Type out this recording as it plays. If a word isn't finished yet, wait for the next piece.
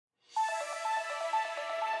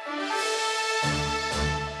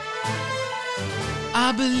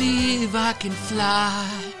I believe I can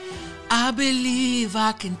fly. I believe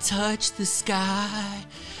I can touch the sky.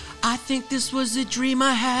 I think this was a dream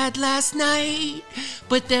I had last night.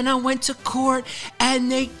 But then I went to court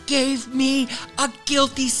and they gave me a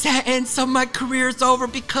guilty sentence, so my career's over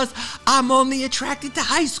because I'm only attracted to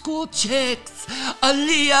high school chicks.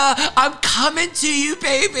 Aaliyah, I'm coming to you,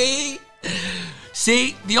 baby.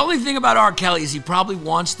 See, the only thing about R. Kelly is he probably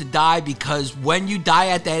wants to die because when you die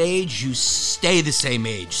at that age, you stay the same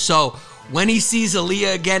age. So when he sees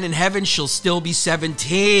Aaliyah again in heaven, she'll still be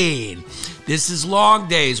 17. This is long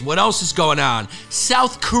days. What else is going on?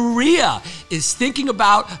 South Korea is thinking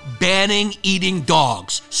about banning eating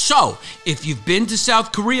dogs. So, if you've been to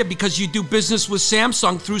South Korea because you do business with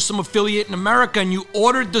Samsung through some affiliate in America and you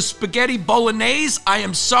ordered the spaghetti bolognese, I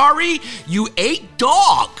am sorry, you ate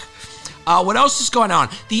dog. What else is going on?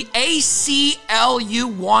 The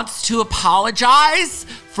ACLU wants to apologize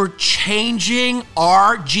for changing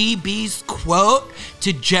RGB's quote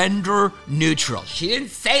to gender neutral. She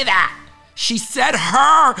didn't say that. She said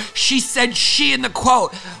her. She said she in the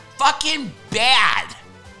quote. Fucking bad.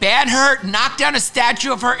 Ban her, knock down a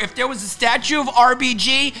statue of her. If there was a statue of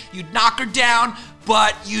RBG, you'd knock her down,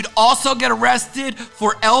 but you'd also get arrested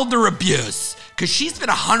for elder abuse. Because she's been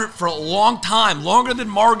 100 for a long time, longer than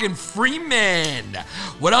Morgan Freeman.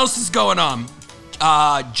 What else is going on?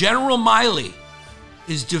 General Miley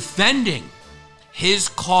is defending his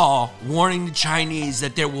call, warning the Chinese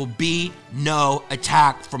that there will be no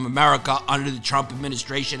attack from America under the Trump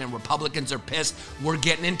administration, and Republicans are pissed. We're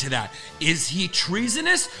getting into that. Is he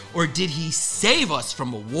treasonous, or did he save us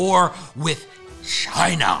from a war with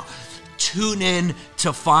China? Tune in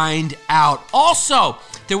to find out. Also,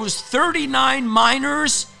 there was 39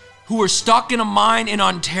 miners who were stuck in a mine in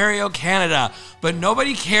Ontario, Canada, but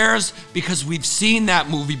nobody cares because we've seen that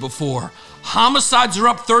movie before. Homicides are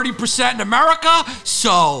up 30% in America,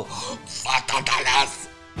 so fuck us.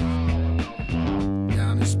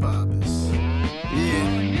 Down in Bobbers.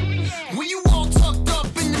 Yeah. When you all tucked up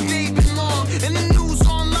in the day been long, and the news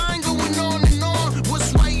online going on and on,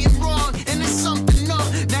 what's right and wrong, and it's something up.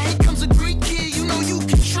 Now here comes a great kid you know you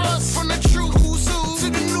can trust. From the true who's who to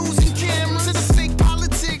the news and cameras to the fake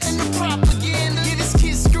politics and the propaganda. Yeah, this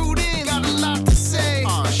kid's screwed in, got a lot to say.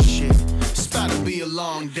 Oh shit, it's about to be a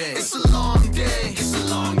long day. It's a long day. It's a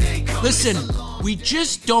long day. Listen, we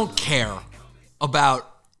just don't care about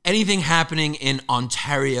anything happening in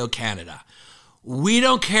Ontario, Canada. We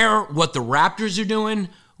don't care what the Raptors are doing.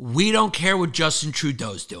 We don't care what Justin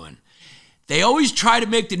Trudeau's doing. They always try to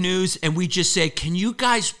make the news, and we just say, can you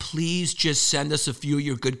guys please just send us a few of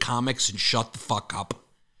your good comics and shut the fuck up?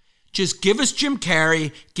 Just give us Jim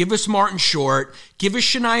Carrey, give us Martin Short, give us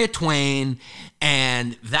Shania Twain,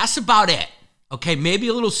 and that's about it. Okay, maybe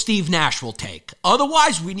a little Steve Nash will take.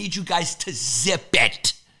 Otherwise, we need you guys to zip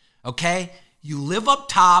it. Okay? You live up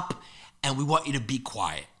top, and we want you to be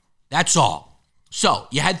quiet. That's all. So,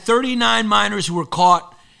 you had 39 miners who were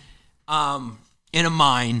caught in a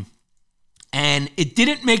mine, and it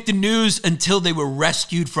didn't make the news until they were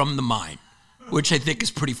rescued from the mine, which I think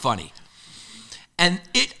is pretty funny. And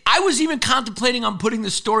I was even contemplating on putting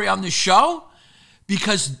the story on the show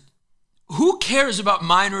because who cares about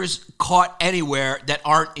miners caught anywhere that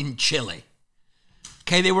aren't in Chile?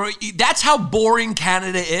 Okay, that's how boring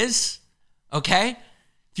Canada is. Okay?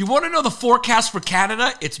 If you want to know the forecast for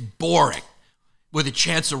Canada, it's boring with a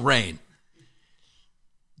chance of rain.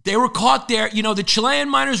 They were caught there. You know, the Chilean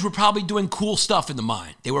miners were probably doing cool stuff in the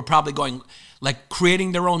mine. They were probably going, like,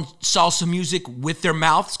 creating their own salsa music with their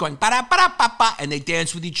mouths, going ba-da-ba-da-ba-ba, and they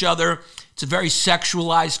dance with each other. It's a very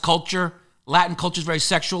sexualized culture. Latin culture is very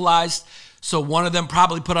sexualized. So one of them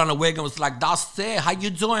probably put on a wig and was like, "Dace, how you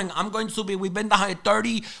doing? We've been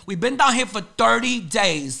down here for 30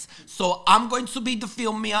 days. So I'm going to be the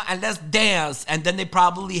filmia and let's dance." And then they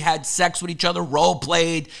probably had sex with each other, role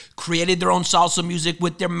played, created their own salsa music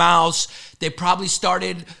with their mouths. They probably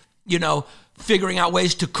started, figuring out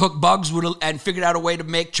ways to cook bugs and figured out a way to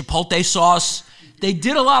make chipotle sauce. They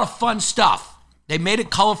did a lot of fun stuff. They made it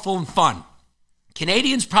colorful and fun.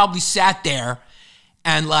 Canadians probably sat there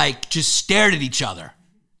and just stared at each other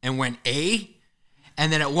and went, eh?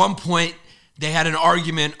 And then at one point, they had an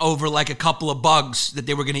argument over a couple of bugs that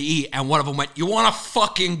they were going to eat. And one of them went, "You want to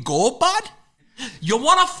fucking go, bud? You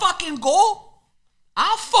want to fucking go?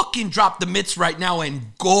 I'll fucking drop the mitts right now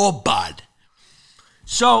and go, bud."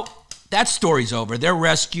 So that story's over. They're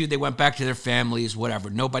rescued. They went back to their families, whatever.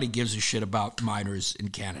 Nobody gives a shit about miners in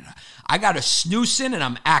Canada. I got a snooze in and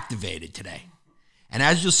I'm activated today. And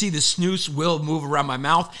as you'll see, the snooze will move around my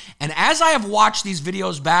mouth. And as I have watched these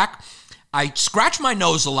videos back, I scratch my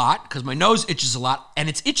nose a lot because my nose itches a lot, and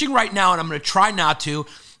it's itching right now, and I'm going to try not to.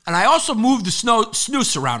 And I also move the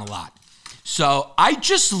snooze around a lot. So I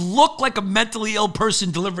just look like a mentally ill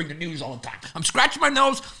person delivering the news all the time. I'm scratching my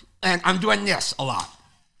nose, and I'm doing this a lot.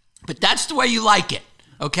 But that's the way you like it,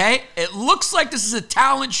 okay? It looks like this is a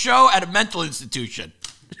talent show at a mental institution.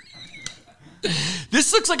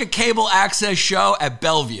 This looks like a cable access show at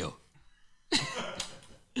Bellevue.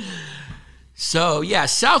 So, yeah,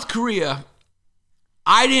 South Korea,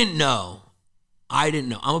 I didn't know.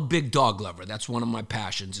 I'm a big dog lover. That's one of my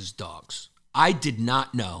passions is dogs. I did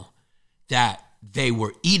not know that they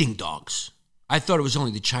were eating dogs. I thought it was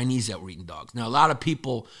only the Chinese that were eating dogs. Now, a lot of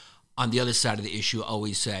people on the other side of the issue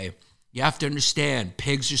always say, you have to understand,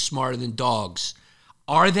 pigs are smarter than dogs.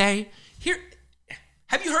 Are they? Here,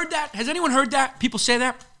 have you heard that? Has anyone heard that? People say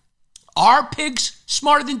that? Are pigs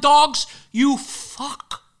smarter than dogs? You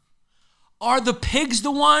fuck. Are the pigs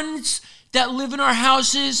the ones that live in our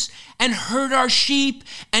houses and herd our sheep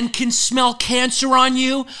and can smell cancer on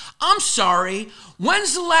you? I'm sorry.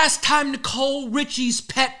 When's the last time Nicole Richie's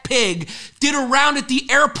pet pig did a round at the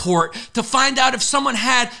airport to find out if someone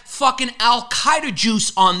had fucking Al-Qaeda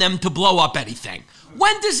juice on them to blow up anything?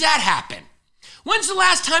 When does that happen? When's the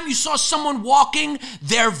last time you saw someone walking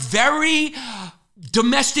their very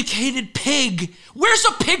domesticated pig? Where's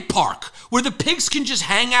a pig park where the pigs can just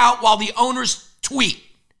hang out while the owners tweet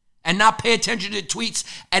and not pay attention to the tweets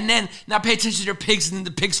and then not pay attention to their pigs and then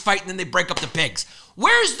the pigs fight and then they break up the pigs?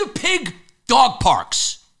 Where's the pig dog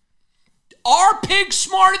parks? Are pigs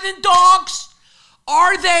smarter than dogs?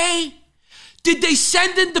 Are they? Did they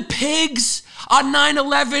send in the pigs on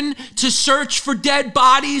 9/11 to search for dead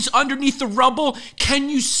bodies underneath the rubble? Can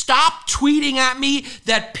you stop tweeting at me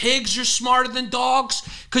that pigs are smarter than dogs?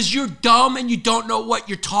 Because you're dumb and you don't know what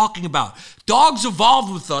you're talking about. Dogs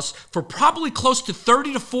evolved with us for probably close to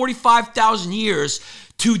 30 to 45,000 years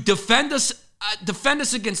to defend us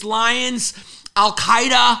against lions,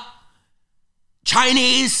 Al-Qaeda,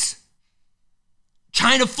 Chinese,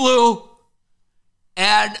 China flu,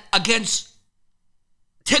 and against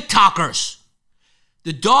TikTokers.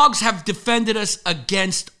 The dogs have defended us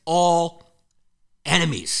against all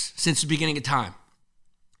enemies since the beginning of time.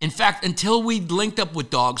 In fact, until we linked up with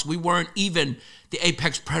dogs, we weren't even the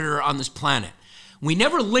apex predator on this planet. We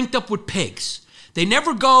never linked up with pigs. They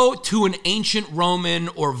never go to an ancient Roman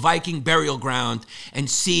or Viking burial ground and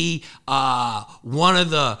see one of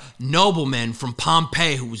the noblemen from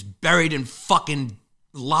Pompeii who was buried in fucking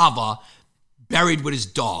lava, buried with his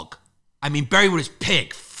dog. I mean, buried with his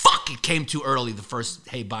pig. Fuck, it came too early, the first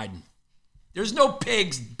Hey Biden. There's no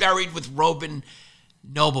pigs buried with Roman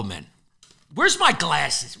noblemen. Where's my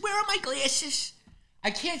glasses? Where are my glasses?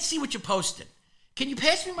 I can't see what you're posting. Can you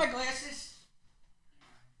pass me my glasses?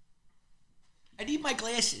 I need my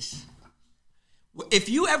glasses. If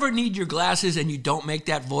you ever need your glasses and you don't make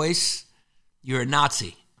that voice, you're a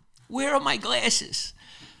Nazi. Where are my glasses?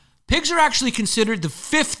 Pigs are actually considered the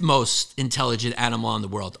 5th most intelligent animal in the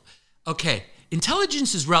world. Okay,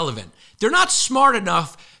 intelligence is relevant. They're not smart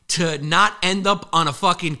enough to not end up on a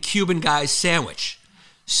fucking Cuban guy's sandwich.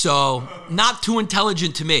 So, not too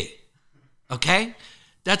intelligent to me. Okay?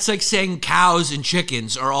 That's like saying cows and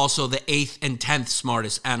chickens are also the 8th and 10th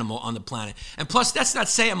smartest animal on the planet. And plus, that's not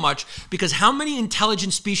saying much because how many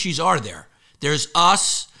intelligent species are there? There's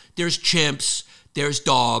us, there's chimps, there's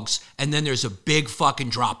dogs, and then there's a big fucking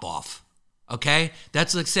drop-off. Okay?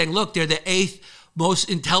 That's like saying, look, they're the 8th most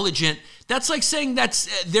intelligent. That's like saying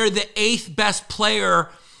they're the 8th best player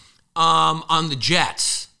on the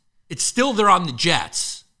Jets. It's still they're on the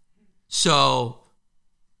Jets. So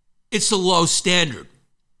it's a low standard.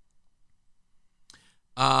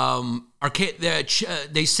 They're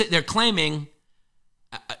claiming,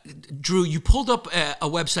 Drew, you pulled up a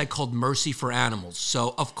website called Mercy for Animals.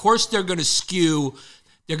 So of course they're going to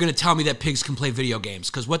tell me that pigs can play video games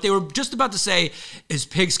because what they were just about to say is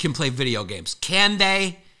pigs can play video games. Can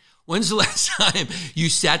they? When's the last time you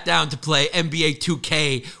sat down to play NBA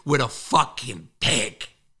 2K with a fucking pig?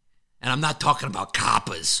 And I'm not talking about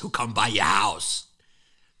coppers who come by your house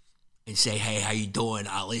and say, hey, how you doing?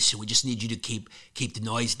 Listen, we just need you to keep the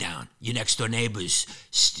noise down. Your next door neighbor's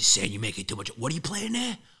saying you're making too much. What are you playing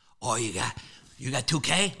there? Oh, you got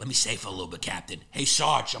 2K? Let me say for a little bit, Captain. Hey,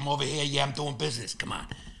 Sarge, I'm over here. Yeah, I'm doing business. Come on.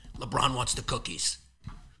 LeBron wants the cookies.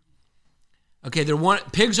 Okay,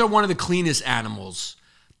 pigs are one of the cleanest animals.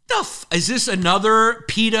 Is this another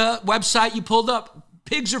PETA website you pulled up?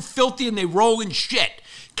 Pigs are filthy and they roll in shit.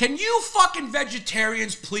 Can you fucking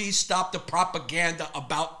vegetarians please stop the propaganda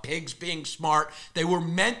about pigs being smart? They were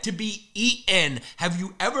meant to be eaten. Have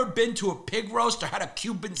you ever been to a pig roast or had a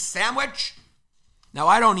Cuban sandwich? Now,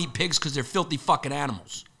 I don't eat pigs because they're filthy fucking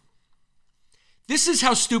animals. This is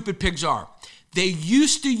how stupid pigs are. They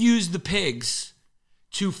used to use the pigs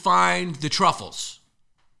to find the truffles,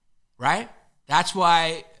 right? That's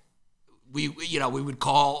why we would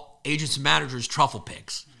call agents and managers truffle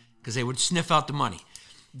pigs, because they would sniff out the money.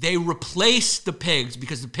 They replaced the pigs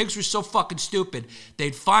because the pigs were so fucking stupid.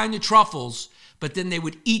 They'd find the truffles, but then they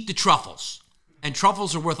would eat the truffles. And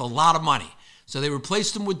truffles are worth a lot of money. So they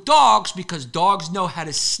replaced them with dogs because dogs know how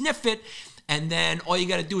to sniff it. And then all you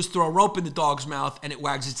got to do is throw a rope in the dog's mouth and it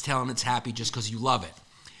wags its tail and it's happy just because you love it.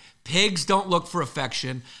 Pigs don't look for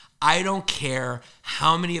affection. I don't care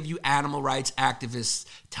how many of you animal rights activists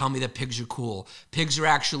tell me that pigs are cool. Pigs are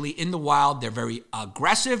actually in the wild. They're very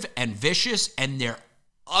aggressive and vicious and they're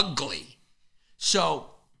ugly.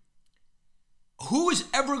 So who is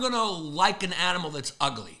ever going to like an animal that's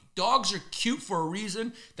ugly? Dogs are cute for a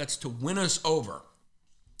reason. That's to win us over.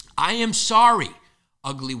 I am sorry,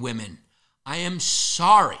 ugly women. I am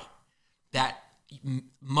sorry that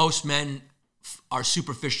most men are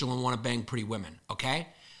superficial and want to bang pretty women, okay?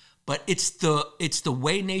 But it's the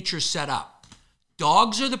way nature's set up.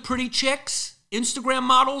 Dogs are the pretty chicks, Instagram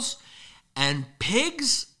models, and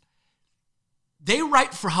pigs, they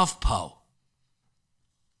write for HuffPo.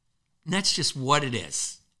 And that's just what it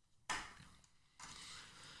is.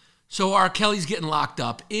 So R. Kelly's getting locked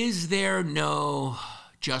up. Is there no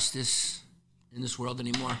justice in this world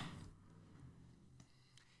anymore?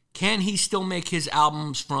 Can he still make his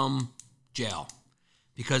albums from jail?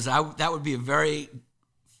 Because that would be a very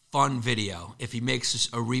fun video if he makes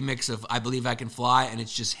a remix of I Believe I Can Fly and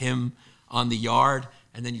it's just him on the yard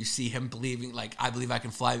and then you see him believing like I Believe I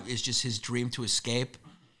Can Fly is just his dream to escape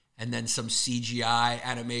and then some CGI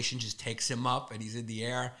animation just takes him up and he's in the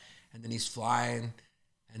air and then he's flying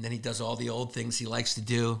and then he does all the old things he likes to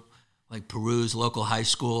do like peruse local high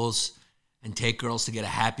schools and take girls to get a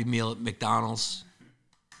Happy Meal at McDonald's.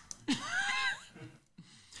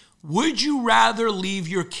 Would you rather leave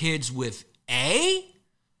your kids with A,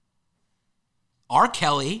 R.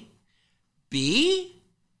 Kelly, B,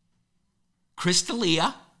 Chris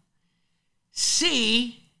D'Elia,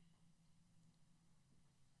 C,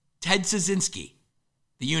 Ted Kaczynski,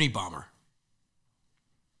 the Unabomber?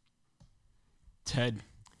 Ted,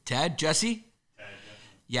 Jesse?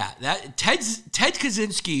 Yeah, Ted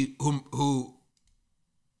Kaczynski,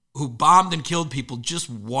 who bombed and killed people,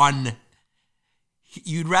 just won.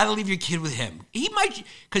 You'd rather leave your kid with him. He might,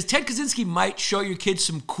 because Ted Kaczynski might show your kid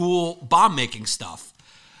some cool bomb-making stuff.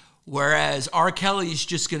 Whereas R. Kelly's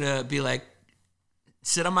just going to be like,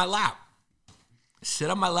 sit on my lap. Sit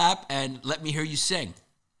on my lap and let me hear you sing.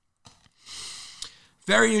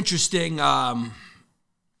 Very interesting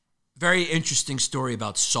story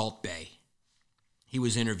about Salt Bae. He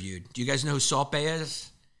was interviewed. Do you guys know who Salt Bae is?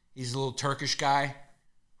 He's a little Turkish guy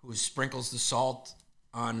who sprinkles the salt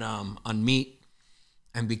on meat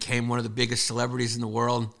and became one of the biggest celebrities in the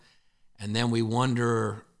world. And then we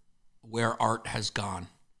wonder where art has gone.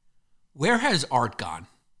 Where has art gone?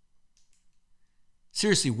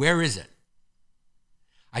 Seriously, where is it?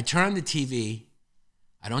 I turn on the TV,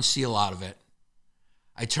 I don't see a lot of it.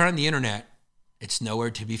 I turn on the internet, it's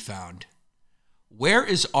nowhere to be found. Where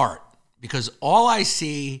is art? Because all I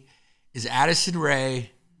see is Addison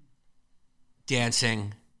Rae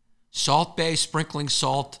dancing, Salt Bae sprinkling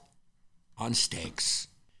salt on steaks.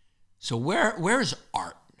 So where is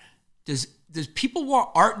art? Does people want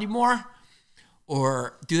art anymore?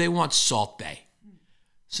 Or do they want Salt Bae?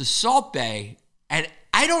 So Salt Bae, and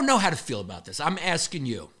I don't know how to feel about this. I'm asking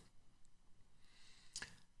you.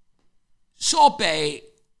 Salt Bae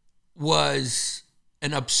was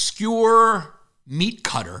an obscure meat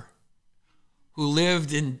cutter who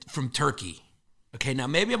lived from Turkey. Okay, now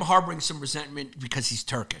maybe I'm harboring some resentment because he's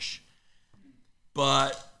Turkish.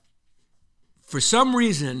 But for some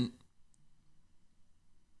reason,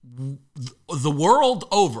 the world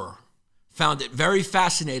over found it very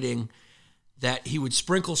fascinating that he would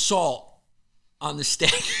sprinkle salt on the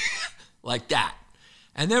steak like that.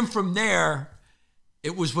 And then from there,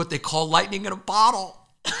 it was what they call lightning in a bottle.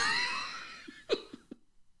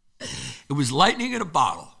 It was lightning in a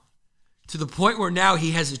bottle to the point where now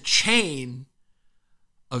he has a chain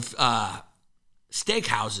of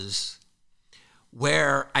steakhouses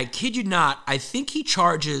where, I kid you not, I think he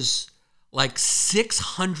charges like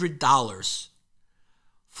 $600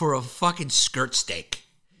 for a fucking skirt steak.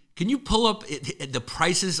 Can you pull up the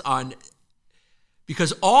prices on,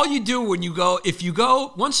 because all you do when you go, if you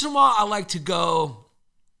go, once in a while I like to go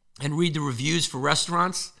and read the reviews for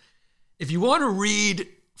restaurants. If you want to read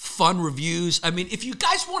fun reviews, I mean, if you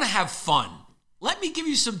guys want to have fun, let me give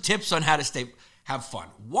you some tips on how to have fun.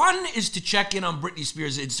 One is to check in on Britney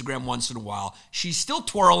Spears' Instagram once in a while. She's still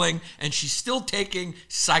twirling and she's still taking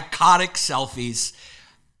psychotic selfies.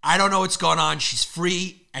 I don't know what's going on. She's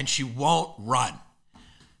free and she won't run.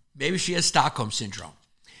 Maybe she has Stockholm Syndrome.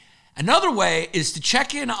 Another way is to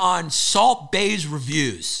check in on Salt Bae's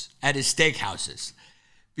reviews at his steakhouses.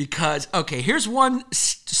 Because, okay, here's one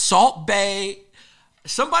Salt Bae.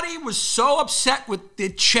 Somebody was so upset with the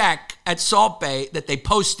check at Salt Bae that they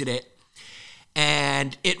posted it.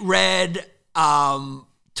 And it read total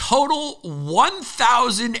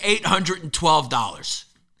 $1,812.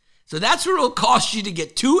 So that's what it'll cost you to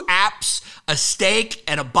get 2 apps, a steak,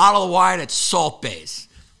 and a bottle of wine at Salt Bae's.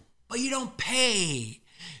 But you don't pay.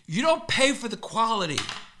 You don't pay for the quality.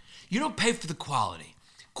 You don't pay for the quality.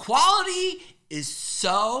 Quality is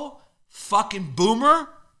so fucking boomer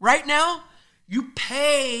right now. You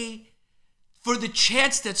pay for the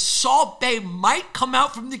chance that Salt Bae might come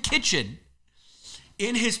out from the kitchen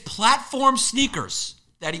in his platform sneakers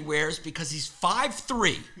that he wears because he's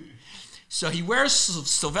 5'3". So he wears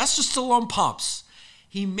Sylvester Stallone pumps.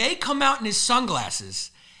 He may come out in his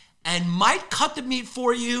sunglasses and might cut the meat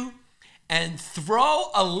for you and throw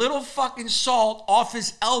a little fucking salt off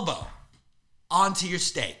his elbow onto your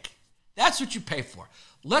steak. That's what you pay for.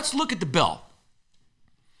 Let's look at the bill.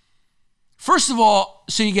 First of all,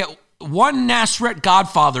 so you get one Nasret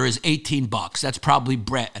Godfather is $18. That's probably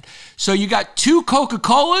bread. So you got 2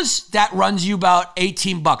 Coca-Colas, that runs you about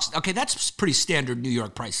 $18. Okay, that's pretty standard New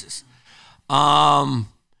York prices. 2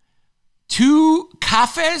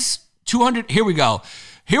 cafes, 200. Here we go.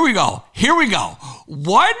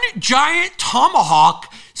 One giant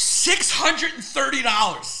tomahawk,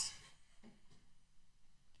 $630.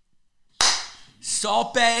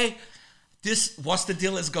 Salt Bae, this What's the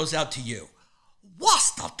Deal is goes out to you.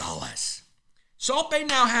 What's the deal is? Salt Bae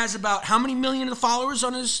now has about how many million of followers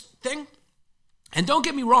on his thing? And don't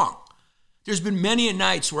get me wrong. There's been many a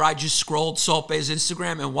nights where I just scrolled Salt Bae's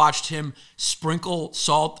Instagram and watched him sprinkle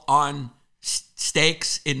salt on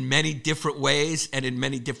steaks in many different ways and in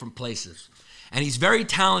many different places. And he's very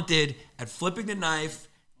talented at flipping the knife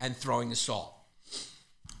and throwing the salt.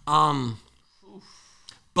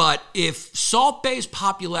 But if Salt Bae's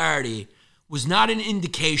popularity was not an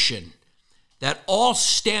indication that all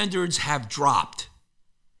standards have dropped,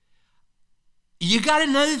 you got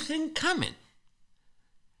another thing coming.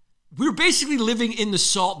 We're basically living in the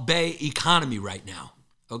Salt Bae economy right now,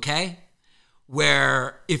 okay?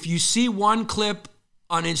 Where if you see one clip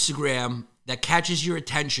on Instagram that catches your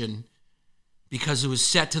attention because it was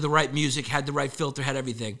set to the right music, had the right filter, had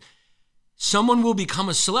everything, someone will become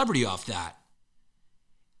a celebrity off that.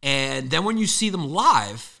 And then when you see them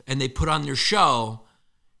live and they put on their show,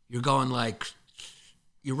 you're going like,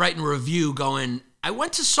 you're writing a review going, I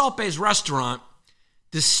went to Salt Bae's restaurant,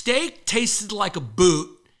 the steak tasted like a boot,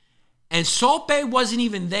 and Salt Bae wasn't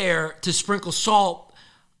even there to sprinkle salt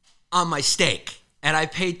on my steak. And I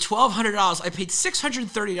paid $1,200. I paid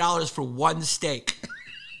 $630 for one steak.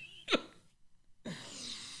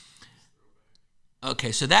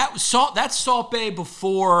 Okay, so that's Salt Bae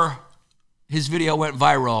before his video went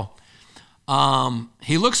viral.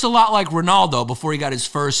 He looks a lot like Ronaldo before he got his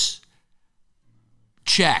first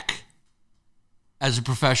check as a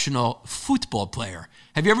professional football player.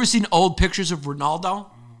 Have you ever seen old pictures of Ronaldo?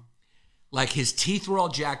 Like his teeth were all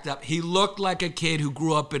jacked up. He looked like a kid who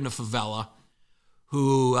grew up in a favela,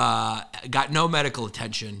 who got no medical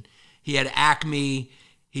attention. He had acne.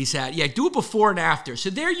 He said, yeah, do it before and after. So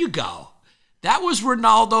there you go. That was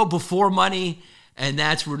Ronaldo before money, and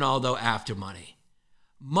that's Ronaldo after money.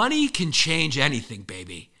 Money can change anything,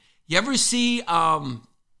 baby. You ever see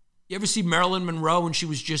Marilyn Monroe when she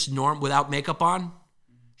was just without makeup on?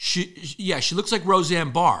 She looks like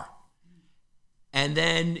Roseanne Barr. And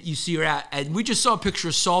then you see her and we just saw a picture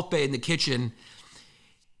of Salt Bae in the kitchen.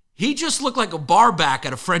 He just looked like a bar back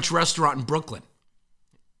at a French restaurant in Brooklyn.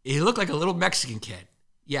 He looked like a little Mexican kid.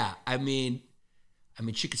 Yeah, I mean,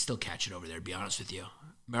 she could still catch it over there, to be honest with you.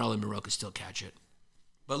 Marilyn Monroe could still catch it.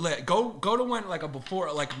 But go to when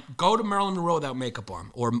go to Marilyn Monroe without makeup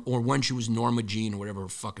on, or when she was Norma Jean or whatever her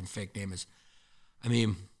fucking fake name is. I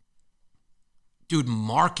mean, dude,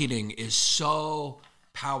 marketing is so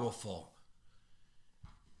powerful.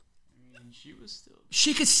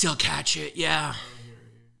 She could still catch it, yeah.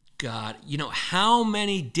 God, how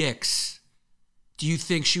many dicks do you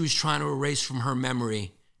think she was trying to erase from her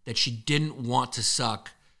memory that she didn't want to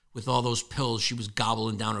suck with all those pills she was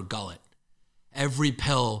gobbling down her gullet? Every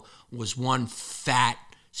pill was one fat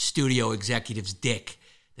studio executive's dick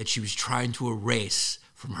that she was trying to erase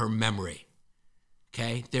from her memory.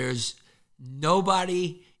 Okay? There's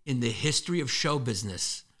nobody in the history of show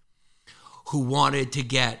business who wanted to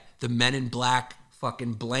get the Men in Black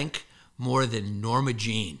fucking blink more than Norma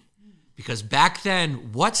Jean. Because back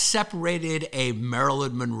then, what separated a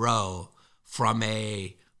Marilyn Monroe from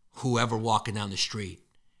a whoever walking down the street?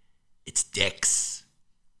 It's dicks.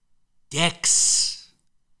 Dicks.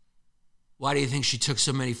 Why do you think she took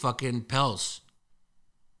so many fucking pills?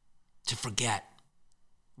 To forget.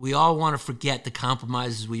 We all want to forget the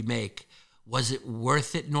compromises we make. Was it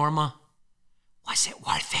worth it, Norma? Was it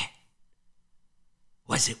worth it?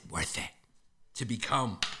 Was it worth it to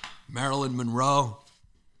become Marilyn Monroe,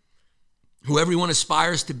 who everyone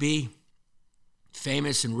aspires to be,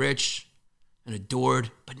 famous and rich and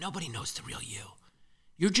adored, but nobody knows the real you.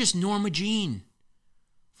 You're just Norma Jean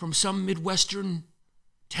from some Midwestern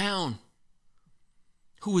town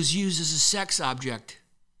who was used as a sex object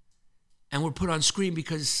and were put on screen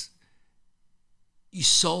because you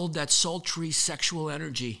sold that sultry sexual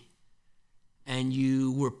energy, and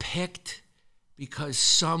you were picked because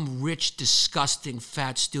some rich, disgusting,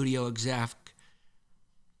 fat studio exec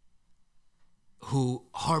who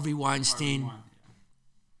Harvey Weinstein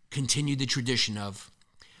continued the tradition of,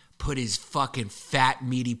 put his fucking fat,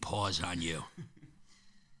 meaty paws on you.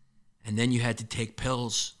 And then you had to take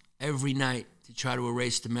pills every night to try to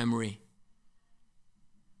erase the memory.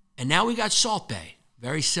 And now we got Salt Bae,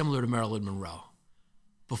 very similar to Marilyn Monroe.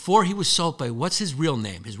 Before he was Salt Bae, what's his real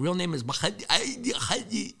name? His real name is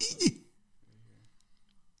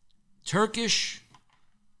Turkish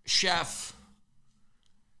chef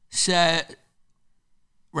said,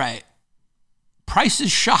 right,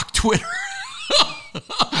 prices shock Twitter.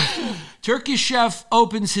 Turkish chef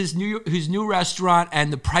opens his new restaurant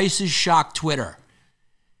and the prices shock Twitter.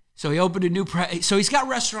 So he opened a new, so he's got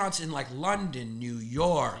restaurants in like London, New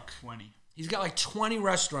York. Like 20. He's got like 20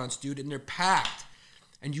 restaurants, dude, and they're packed.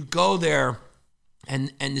 And you go there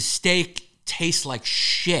and the steak tastes like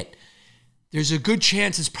shit. There's a good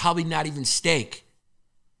chance it's probably not even steak.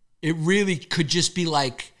 It really could just be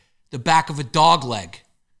like the back of a dog leg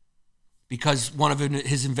because one of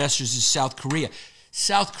his investors is South Korea.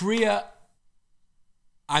 South Korea,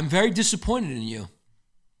 I'm very disappointed in you.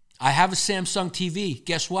 I have a Samsung TV.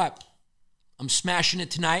 Guess what? I'm smashing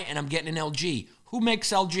it tonight and I'm getting an LG. Who makes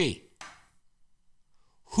LG?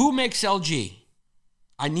 Who makes LG?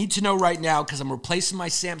 I need to know right now because I'm replacing my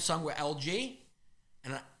Samsung with LG.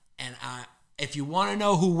 And if you want to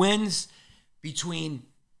know who wins between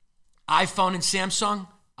iPhone and Samsung,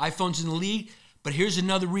 iPhone's in the lead. But here's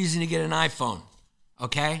another reason to get an iPhone,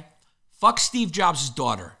 okay? Fuck Steve Jobs'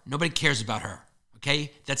 daughter. Nobody cares about her,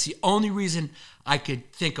 okay? That's the only reason I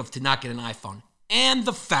could think of to not get an iPhone. And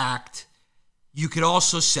the fact you could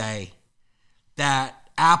also say that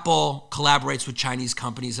Apple collaborates with Chinese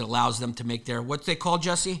companies that allows them to make their, what's they called,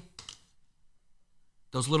 Jesse?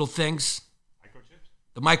 Those little things?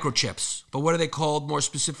 Microchips. The microchips. But what are they called more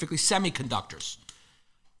specifically? Semiconductors.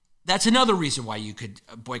 That's another reason why you could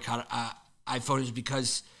boycott iPhone is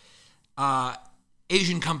because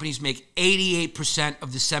Asian companies make 88%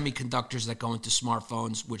 of the semiconductors that go into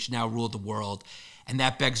smartphones, which now rule the world. And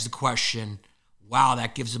that begs the question, wow,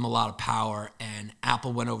 that gives them a lot of power. And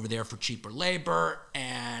Apple went over there for cheaper labor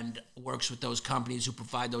and works with those companies who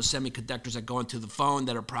provide those semiconductors that go into the phone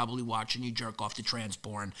that are probably watching you jerk off to trans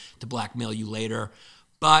porn to blackmail you later.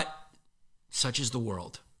 But such is the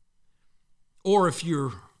world. Or if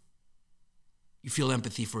you feel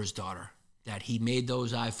empathy for his daughter, that he made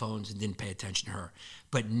those iPhones and didn't pay attention to her.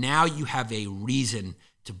 But now you have a reason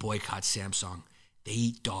to boycott Samsung. They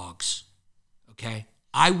eat dogs, okay?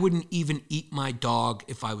 I wouldn't even eat my dog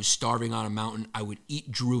if I was starving on a mountain. I would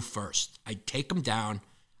eat Drew first. I'd take him down.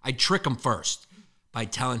 I'd trick him first by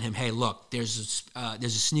telling him, hey, look, there's a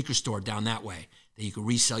sneaker store down that way that you can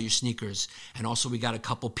resell your sneakers. And also we got a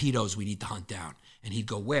couple pedos we need to hunt down. And he'd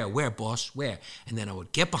go, where, boss, where? And then I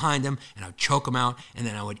would get behind him and I would choke him out. And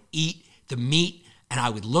then I would eat the meat and I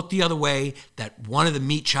would look the other way that one of the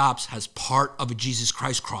meat chops has part of a Jesus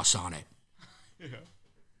Christ cross on it.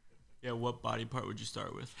 Yeah, what body part would you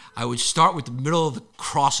start with? I would start with the middle of the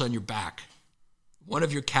cross on your back. One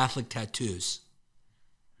of your Catholic tattoos.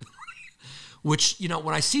 Which,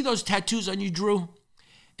 when I see those tattoos on you, Drew,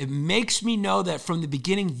 it makes me know that from the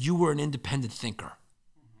beginning you were an independent thinker.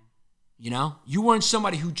 You weren't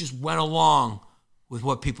somebody who just went along with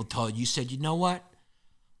what people told you. You said, you know what?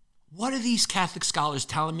 What are these Catholic scholars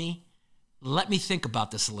telling me? Let me think about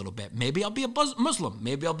this a little bit. Maybe I'll be a Muslim.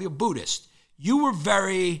 Maybe I'll be a Buddhist. You were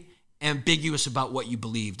very ambiguous about what you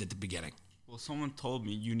believed at the beginning. Well, someone told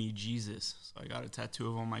me you need Jesus, so I got a tattoo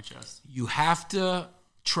of him on my chest. You have to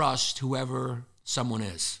trust whoever someone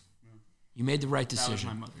is. You made the right decision.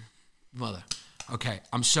 That was my mother. Mother. Okay.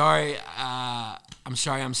 I'm sorry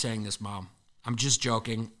I'm saying this, Mom. I'm just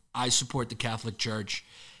joking. I support the Catholic Church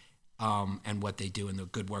and what they do and the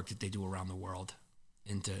good work that they do around the world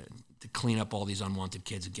and to clean up all these unwanted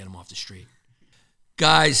kids and get them off the street.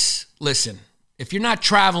 Guys, listen, if you're not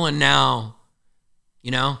traveling now,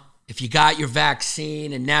 if you got your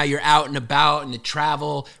vaccine and now you're out and about and the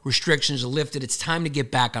travel restrictions are lifted, it's time to get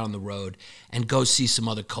back on the road and go see some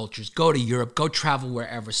other cultures. Go to Europe, go travel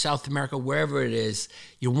wherever, South America, wherever it is.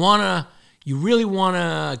 You really want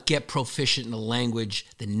to get proficient in the language,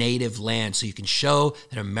 the native land, so you can show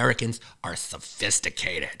that Americans are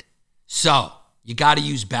sophisticated. So you got to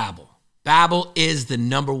use Babbel. Babbel is the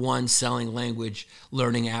 #1 selling language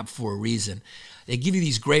learning app for a reason. They give you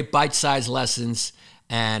these great bite-sized lessons,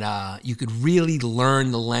 and you could really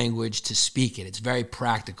learn the language to speak it. It's very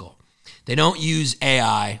practical. They don't use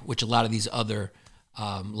AI, which a lot of these other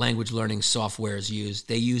language learning softwares use.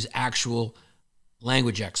 They use actual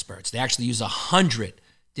language experts. They actually use 100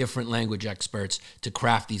 different language experts to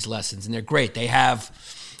craft these lessons, and they're great. They have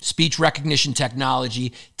speech recognition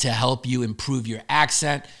technology to help you improve your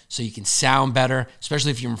accent so you can sound better, especially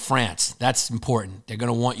if you're in France. That's important. They're going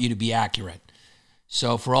to want you to be accurate.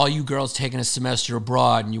 So for all you girls taking a semester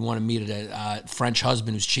abroad and you want to meet a French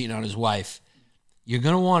husband who's cheating on his wife, you're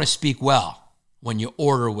going to want to speak well when you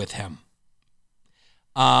order with him.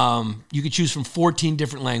 You can choose from 14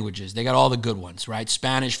 different languages. They got all the good ones, right?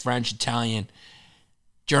 Spanish, French, Italian,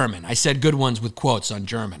 German. I said good ones with quotes on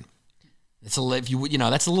German. That's a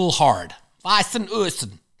little hard. Weißen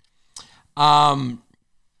Östen.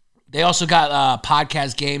 They also got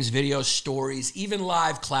podcast games, videos, stories, even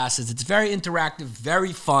live classes. It's very interactive,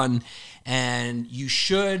 very fun, and you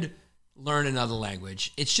should learn another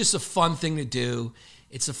language. It's just a fun thing to do.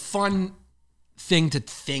 It's a fun thing to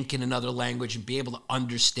think in another language and be able to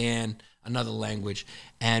understand another language.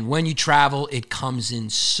 And when you travel, it comes in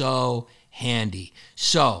so handy.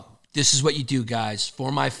 So this is what you do, guys. For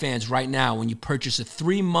my fans right now, when you purchase a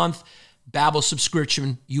 3-month Babbel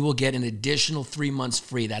subscription, you will get an additional 3 months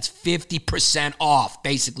free. That's 50% off.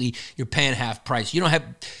 Basically, you're paying half price. You don't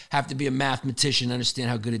have to be a mathematician to understand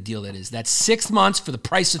how good a deal that is. That's 6 months for the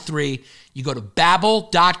price of 3. You go to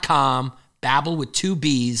Babbel.com, Babbel with 2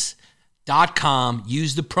 B's.com.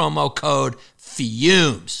 Use the promo code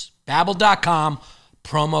FUMES. Babbel.com,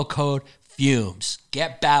 promo code FUMES.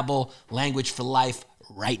 Get Babbel, language for life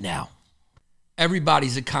right now.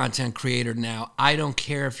 Everybody's a content creator now. I don't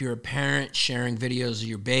care if you're a parent sharing videos of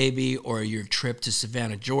your baby or your trip to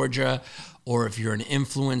Savannah, Georgia, or if you're an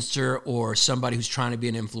influencer or somebody who's trying to be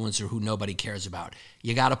an influencer who nobody cares about.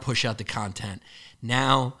 You got to push out the content.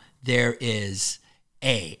 Now there is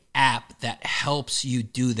a app that helps you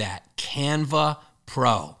do that. Canva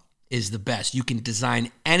Pro is the best. You can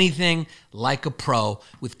design anything like a pro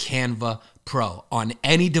with Canva Pro on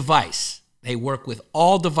any device. They work with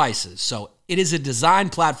all devices. So it is a design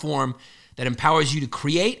platform that empowers you to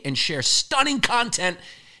create and share stunning content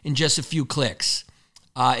in just a few clicks.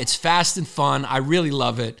 It's fast and fun. I really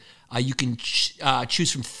love it. You can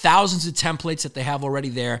choose from thousands of templates that they have already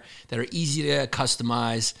there that are easy to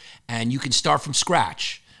customize, and you can start from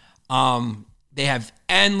scratch. They have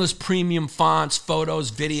endless premium fonts,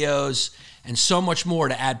 photos, videos, and so much more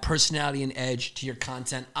to add personality and edge to your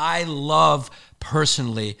content. I love their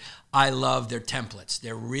templates.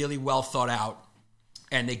 They're really well thought out,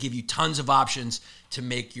 and they give you tons of options to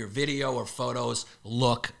make your video or photos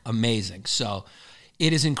look amazing. So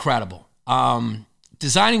it is incredible.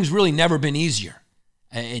 Designing's really never been easier.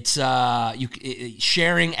 It's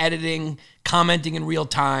sharing, editing, commenting in real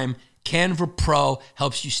time. Canva Pro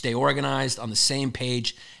helps you stay organized, on the same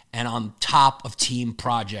page, and on top of team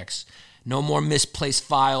projects. No more misplaced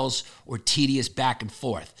files or tedious back and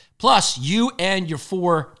forth. Plus, you and your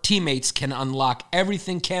 4 teammates can unlock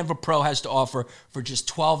everything Canva Pro has to offer for just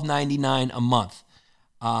 $12.99 a month.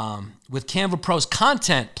 With Canva Pro's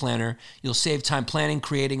content planner, you'll save time planning,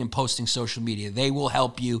 creating, and posting social media. They will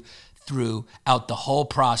help you throughout the whole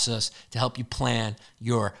process to help you plan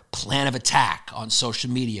your plan of attack on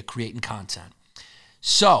social media, creating content.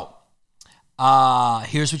 So,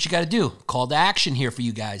 here's what you got to do. Call to action here for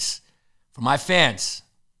you guys. For my fans,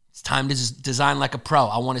 it's time to design like a pro.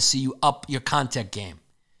 I want to see you up your content game.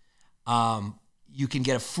 You can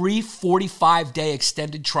get a free 45-day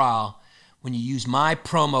extended trial when you use my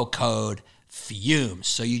promo code FUMES.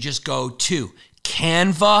 So you just go to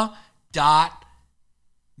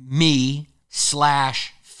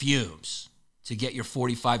canva.me/fumes to get your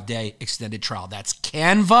 45-day extended trial. That's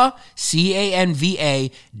Canva,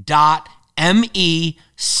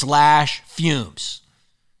 CANVA.me/fumes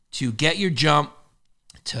to get your jump,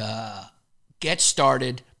 to get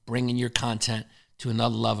started bringing your content to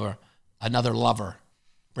another lover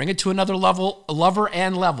Bring it to another level, lover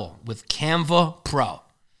and level with Canva Pro.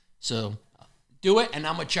 So do it, and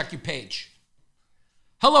I'm going to check your page.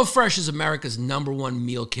 HelloFresh is America's #1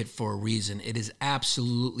 meal kit for a reason. It is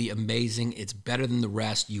absolutely amazing. It's better than the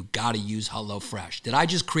rest. You got to use HelloFresh. Did I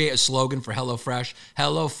just create a slogan for HelloFresh?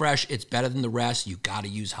 HelloFresh, it's better than the rest. You got to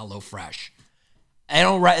use HelloFresh. They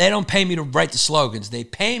don't pay me to write the slogans. They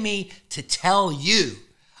pay me to tell you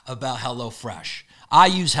about HelloFresh. I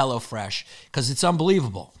use HelloFresh because it's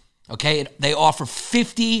unbelievable. Okay, they offer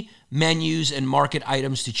 50 menus and market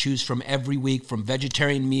items to choose from every week, from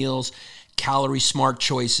vegetarian meals, calorie smart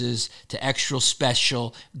choices, to extra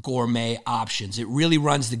special gourmet options. It really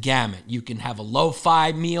runs the gamut. You can have a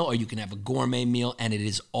lo-fi meal or you can have a gourmet meal, and it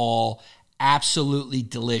is all absolutely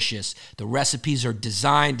delicious. The recipes are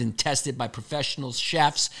designed and tested by professional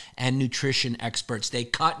chefs and nutrition experts. They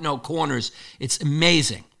cut no corners. It's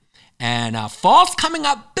amazing. And fall's coming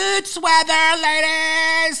up. Boots weather,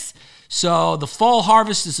 ladies! So the fall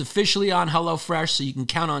harvest is officially on HelloFresh, so you can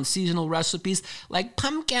count on seasonal recipes like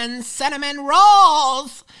pumpkin cinnamon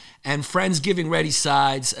rolls and Friendsgiving-ready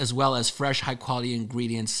sides, as well as fresh, high-quality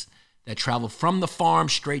ingredients that travel from the farm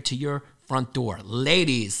straight to your front door.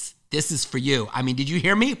 Ladies, this is for you. I mean, did you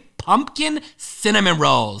hear me? Pumpkin cinnamon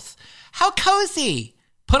rolls. How cozy.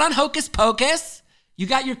 Put on Hocus Pocus. You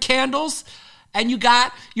got your candles. And you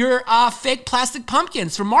got your fake plastic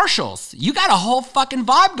pumpkins from Marshall's. You got a whole fucking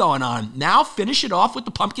vibe going on. Now finish it off with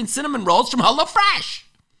the pumpkin cinnamon rolls from HelloFresh.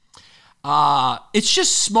 It's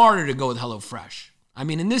just smarter to go with HelloFresh. I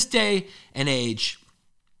mean, in this day and age,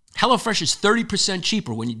 HelloFresh is 30%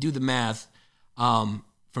 cheaper when you do the math than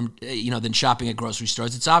shopping at grocery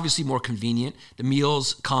stores. It's obviously more convenient. The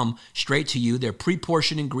meals come straight to you. They're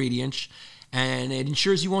pre-portioned ingredients. And it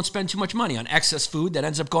ensures you won't spend too much money on excess food that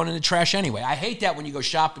ends up going in the trash anyway. I hate that when you go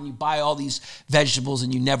shop and you buy all these vegetables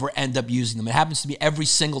and you never end up using them. It happens to me every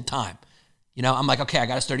single time. You know, I'm like, okay, I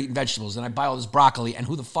got to start eating vegetables. And I buy all this broccoli, and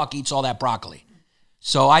who the fuck eats all that broccoli?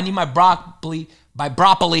 So I need my broccoli,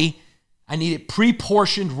 I need it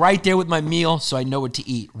pre-portioned right there with my meal so I know what to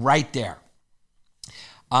eat right there.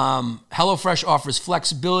 HelloFresh offers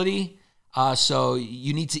flexibility, so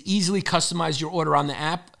you need to easily customize your order on the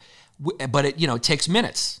app. But it takes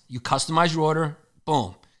minutes. You customize your order,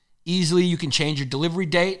 boom. Easily you can change your delivery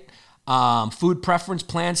date, food preference,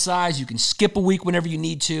 plan size. You can skip a week whenever you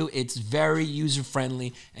need to. It's very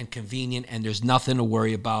user-friendly and convenient, and there's nothing to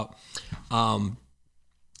worry about. I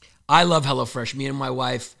love HelloFresh. Me and my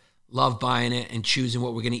wife love buying it and choosing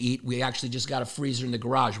what we're going to eat. We actually just got a freezer in the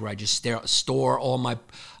garage where I just store all my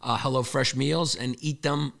HelloFresh meals and eat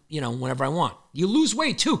them, whenever I want. You lose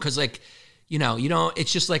weight, too, because, it's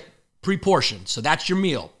just like pre-portioned. So that's your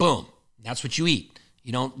meal. Boom. That's what you eat.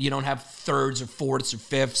 You don't have thirds or fourths or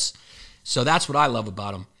fifths. So that's what I love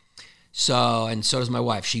about them. And so does my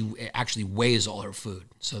wife. She actually weighs all her food.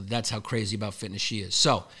 So that's how crazy about fitness she is.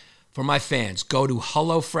 So for my fans, go to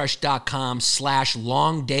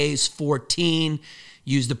HelloFresh.com/longdays14.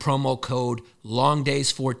 Use the promo code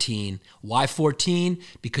LONGDAYS14. Why 14?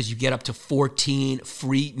 Because you get up to 14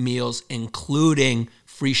 free meals, including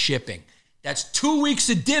free shipping. That's 2 weeks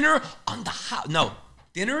of dinner on the house. No,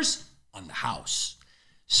 dinners on the house.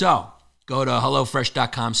 So go to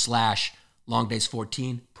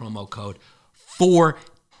HelloFresh.com/longdays14, promo code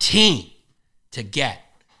 14 to get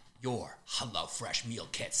your HelloFresh meal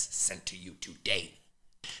kits sent to you today.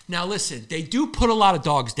 Now listen, they do put a lot of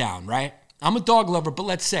dogs down, right? I'm a dog lover, but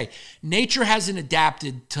let's say nature hasn't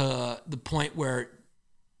adapted to the point where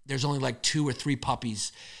there's only like 2 or 3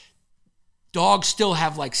 puppies. Dogs still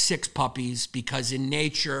have like 6 puppies because in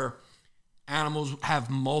nature, animals have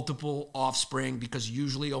multiple offspring because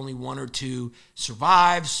usually only 1 or 2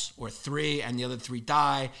 survives or 3 and the other 3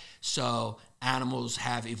 die. So animals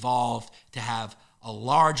have evolved to have a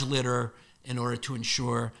large litter in order to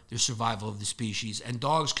ensure the survival of the species. And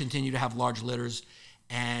dogs continue to have large litters,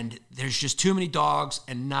 and there's just too many dogs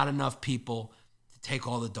and not enough people to take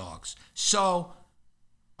all the dogs. So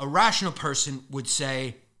a rational person would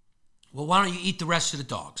say, well, why don't you eat the rest of the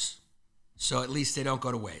dogs? So at least they don't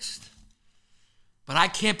go to waste. But I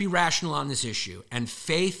can't be rational on this issue, and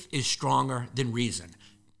faith is stronger than reason.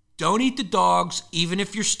 Don't eat the dogs, even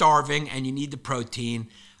if you're starving and you need the protein,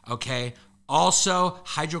 okay? Also,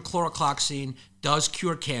 hydrochloroquine does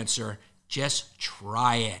cure cancer. Just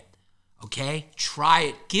try it, okay? Try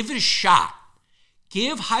it. Give it a shot.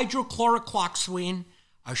 Give hydrochloroquine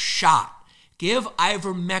a shot. Give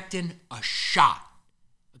ivermectin a shot.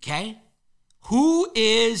 Okay? Who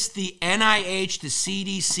is the NIH, the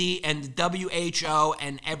CDC, and the WHO,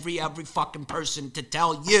 and every fucking person to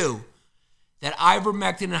tell you that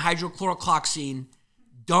ivermectin and hydrochloroquine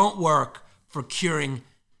don't work for curing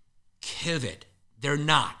COVID. They're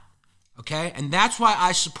not. Okay? And that's why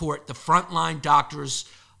I support the Frontline Doctors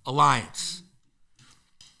Alliance.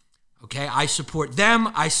 Okay? I support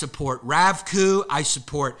them. I support RavCoo. I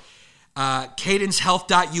support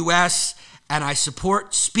cadencehealth.us. And I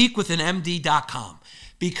support speakwithanmd.com.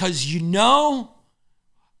 Because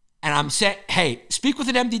and I'm saying, hey,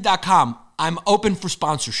 speakwithanmd.com, I'm open for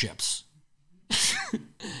sponsorships.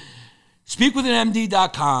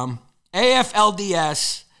 Speakwithanmd.com,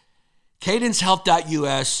 AFLDS,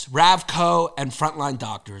 cadencehealth.us, RavCo, and Frontline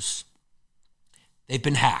Doctors. They've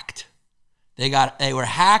been hacked. They were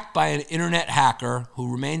hacked by an internet hacker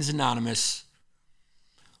who remains anonymous,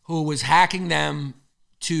 who was hacking them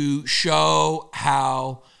to show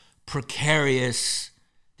how precarious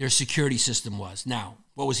their security system was. Now,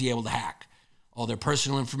 what was he able to hack? All their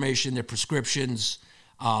personal information, their prescriptions,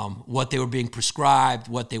 what they were being prescribed,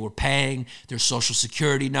 what they were paying, their social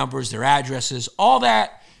security numbers, their addresses, all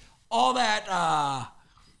that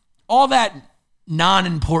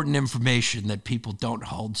non-important information that people don't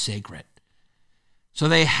hold sacred. So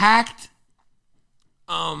they hacked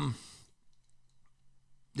the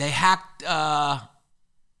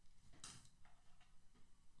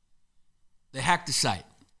site.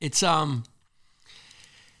 It's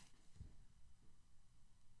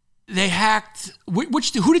they hacked,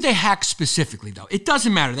 who did they hack specifically, though? It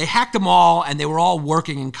doesn't matter. They hacked them all, and they were all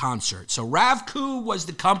working in concert. So RavCoo was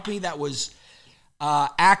the company that was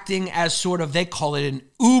acting as sort of, they call it an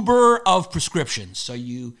Uber of prescriptions.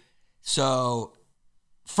 So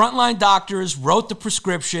Frontline Doctors wrote the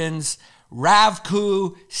prescriptions.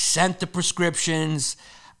 RavCoo sent the prescriptions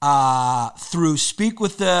through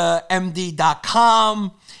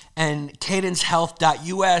speakwiththemd.com and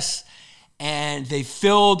cadencehealth.us. And they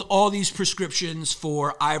filled all these prescriptions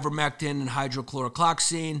for ivermectin and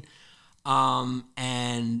hydrochloroquine,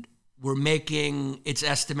 and we're making, it's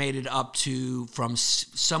estimated up to from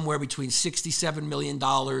somewhere between $67 million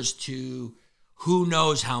to who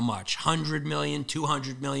knows how much, $100 million,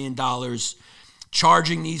 $200 million,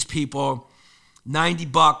 charging these people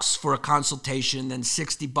 $90 for a consultation, then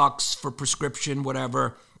 $60 for prescription,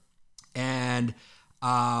 whatever, and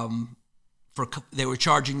they were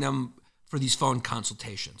charging them for these phone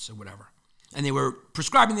consultations or whatever. And they were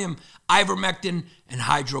prescribing them ivermectin and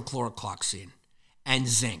hydrochloroquine and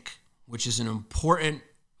zinc, which is an important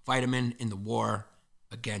vitamin in the war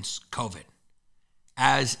against COVID,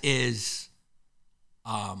 as is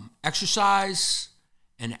exercise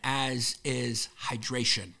and as is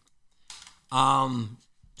hydration.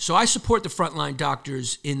 So I support the Frontline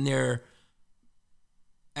Doctors in their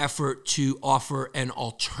effort to offer an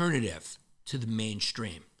alternative to the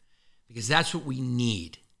mainstream, because that's what we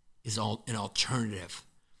need, is an alternative.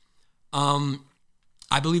 I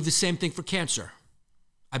believe the same thing for cancer.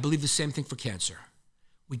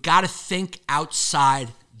 We got to think outside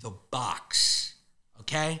the box,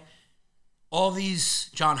 okay? All these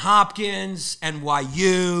Johns Hopkins,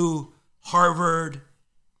 NYU, Harvard,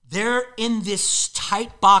 they're in this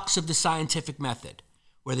tight box of the scientific method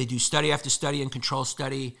where they do study after study and control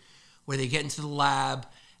study, where they get into the lab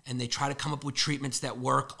and they try to come up with treatments that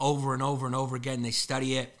work over and over and over again. They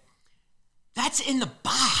study it. That's in the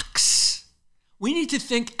box. We need to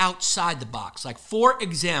think outside the box. Like, for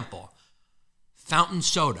example, fountain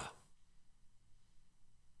soda.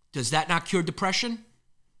 Does that not cure depression?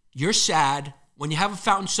 You're sad. When you have a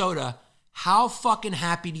fountain soda, how fucking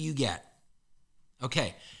happy do you get?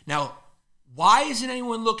 Okay, now, why isn't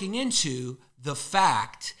anyone looking into the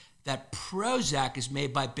fact that Prozac is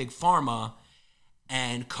made by Big Pharma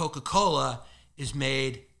and Coca-Cola is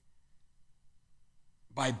made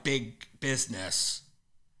by big business?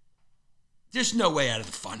 There's no way out of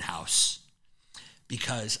the funhouse,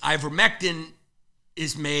 because ivermectin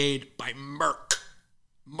is made by Merck.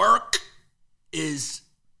 Merck is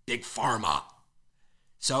Big Pharma.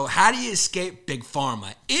 So how do you escape Big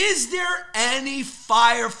Pharma? Is there any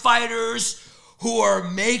firefighters who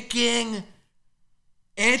are making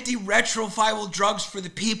antiretroviral drugs for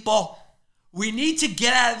the people? We need to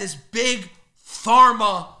get out of this Big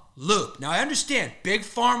Pharma loop. Now, I understand Big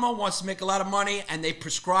Pharma wants to make a lot of money and they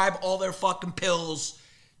prescribe all their fucking pills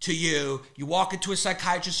to you. You walk into a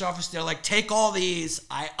psychiatrist's office, they're like, take all these.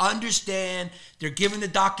 I understand. They're giving the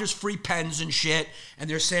doctors free pens and shit, and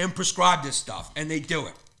they're saying prescribe this stuff, and they do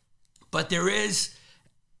it. But there is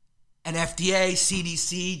an FDA,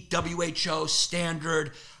 CDC, WHO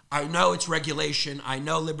standard. I know it's regulation. I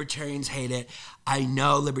know libertarians hate it.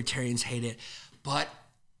 But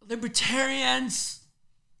libertarians,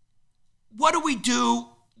 what do we do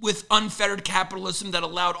with unfettered capitalism that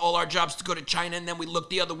allowed all our jobs to go to China, and then we looked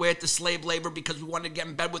the other way at the slave labor because we wanted to get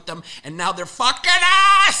in bed with them, and now they're fucking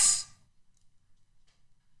us?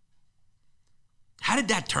 did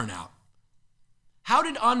that turn out? How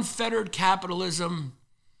did unfettered capitalism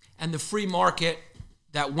and the free market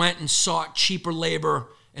that went and sought cheaper labor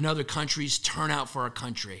in other countries turn out for our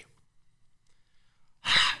country?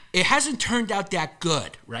 It hasn't turned out that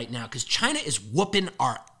good right now because China is whooping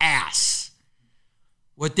our ass.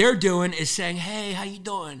 What they're doing is saying, hey, how you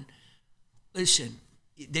doing? Listen,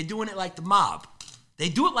 they're doing it like the mob. They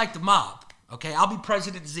do it like the mob, okay? I'll be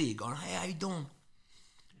President Z going, hey, how you doing?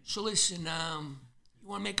 So listen, you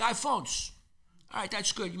want to make iPhones? All right,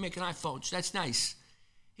 that's good. You're making iPhones. That's nice.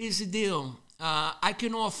 Here's the deal. I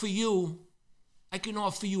can offer you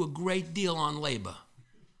a great deal on labor.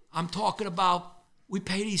 I'm talking about we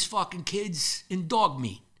pay these fucking kids in dog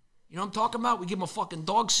meat. You know what I'm talking about? We give them a fucking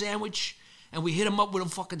dog sandwich and we hit them up with a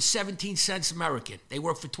fucking 17 cents American. They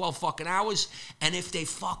work for 12 fucking hours, and if they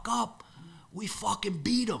fuck up, we fucking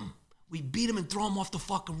beat them. We beat them and throw them off the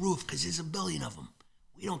fucking roof because there's a billion of them.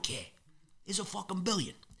 We don't care. There's a fucking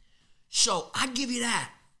billion. So I give you that,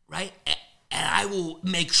 right? And I will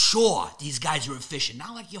make sure these guys are efficient.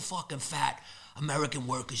 Not like your fucking fat American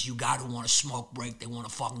workers you got who want a smoke break. They want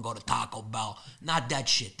to fucking go to Taco Bell. Not that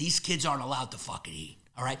shit. These kids aren't allowed to fucking eat,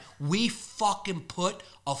 all right? We fucking put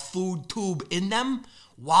a food tube in them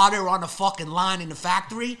while they're on the fucking line in the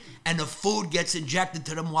factory, and the food gets injected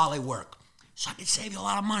to them while they work. So I can save you a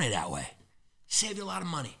lot of money that way. Save you a lot of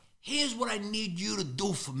money. Here's what I need you to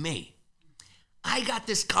do for me. I got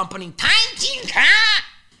this company, Tantinta,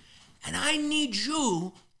 and I need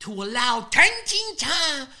you to allow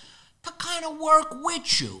Tantinta to kind of work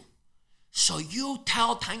with you. So you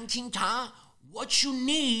tell Tantinta what you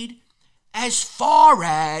need as far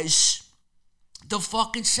as the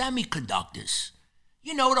fucking semiconductors.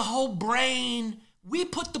 You know, the whole brain. We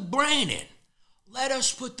put the brain in. Let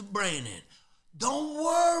us put the brain in. Don't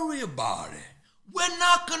worry about it. We're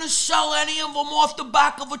not going to sell any of them off the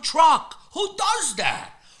back of a truck. Who does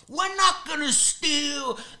that? We're not going to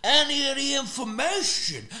steal any of the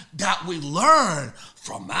information that we learn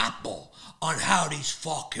from Apple on how these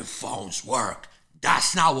fucking phones work.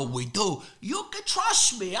 That's not what we do. You can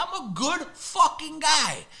trust me. I'm a good fucking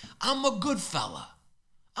guy. I'm a good fella.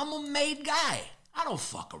 I'm a made guy. I don't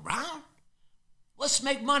fuck around. Let's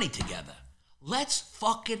make money together. Let's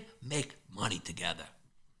fucking make money together.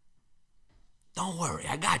 Don't worry,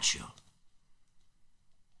 I got you.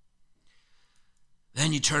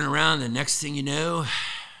 Then you turn around, the next thing you know,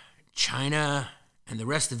 China and the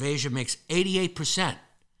rest of Asia makes 88%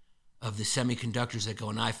 of the semiconductors that go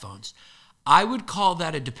in iPhones. I would call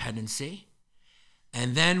that a dependency.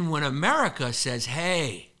 And then when America says,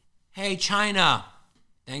 hey, China,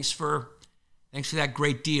 thanks for that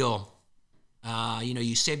great deal.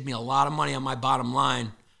 You saved me a lot of money on my bottom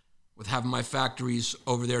line with having my factories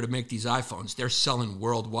over there to make these iPhones. They're selling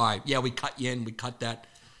worldwide. Yeah, we cut you in, we cut that,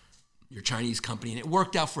 your Chinese company, and it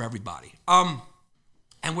worked out for everybody.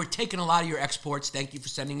 And we're taking a lot of your exports. Thank you for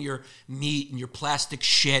sending your meat and your plastic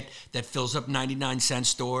shit that fills up 99-cent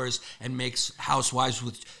stores and makes housewives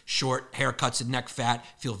with short haircuts and neck fat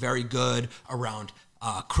feel very good around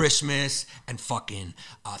Christmas and fucking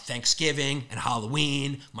Thanksgiving and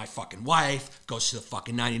Halloween. My fucking wife goes to the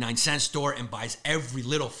fucking 99-cent store and buys every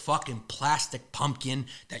little fucking plastic pumpkin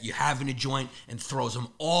that you have in a joint and throws them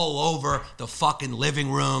all over the fucking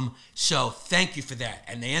living room. So thank you for that.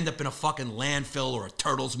 And they end up in a fucking landfill or a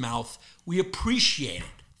turtle's mouth. We appreciate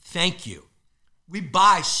it. Thank you. We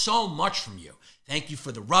buy so much from you. Thank you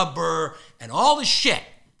for the rubber and all the shit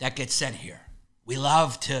that gets sent here. We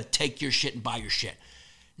love to take your shit and buy your shit.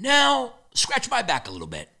 Now, scratch my back a little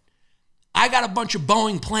bit. I got a bunch of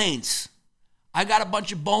Boeing planes.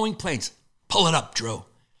 Pull it up, Drew.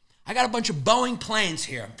 I got a bunch of Boeing planes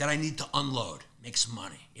here that I need to unload. Make some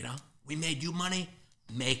money, you know? We made you money.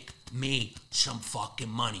 Make me some fucking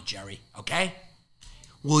money, Jerry, okay?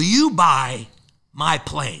 Will you buy my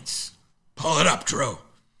planes? Pull it up, Drew.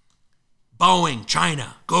 Boeing,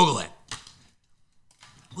 China, Google it.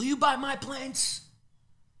 Will you buy my planes?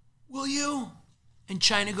 Will you? And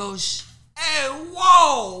China goes, hey,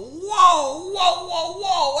 whoa.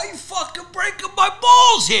 Are you fucking breaking my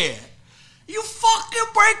balls here? You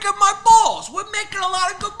fucking breaking my balls. We're making a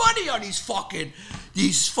lot of good money on these fucking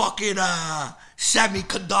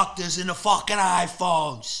semiconductors in the fucking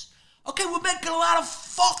iPhones. Okay, we're making a lot of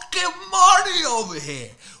fucking money over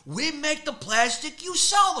here. We make the plastic, you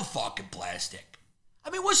sell the fucking plastic. I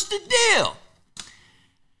mean, what's the deal?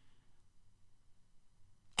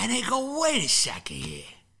 And they go, wait a second here.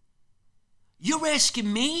 You're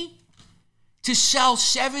asking me to sell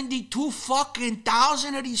 72 fucking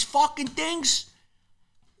thousand of these fucking things?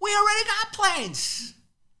 We already got planes.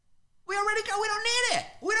 We don't need it.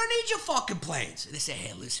 We don't need your fucking planes. And they say,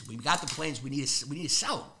 hey, listen, we got the planes. We need to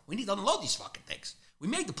sell them. We need to unload these fucking things. We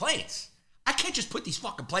made the planes. I can't just put these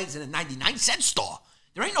fucking planes in a 99-cent store.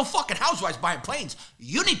 There ain't no fucking housewives buying planes.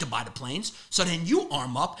 You need to buy the planes, so then you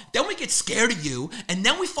arm up, then we get scared of you, and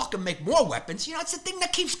then we fucking make more weapons. You know, it's the thing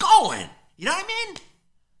that keeps going. You know what I mean?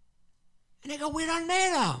 And they go, we don't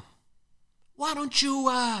need them. Why don't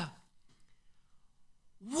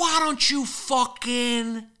you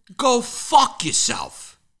fucking go fuck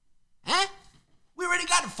yourself? Huh? We already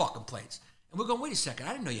got the fucking planes. And we're going, wait a second,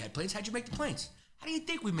 I didn't know you had planes. How'd you make the planes? How do you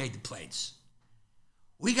think we made the planes?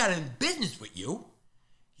 We got in business with you.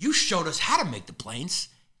 You showed us how to make the planes.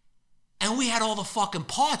 And we had all the fucking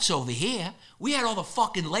parts over here. We had all the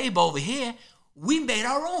fucking labor over here. We made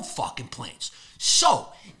our own fucking planes. So,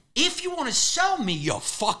 if you want to sell me your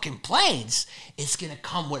fucking planes, it's going to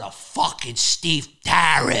come with a fucking steep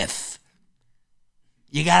tariff.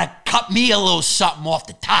 You got to cut me a little something off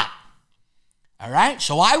the top. All right?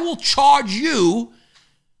 So I will charge you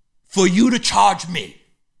for you to charge me.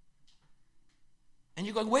 And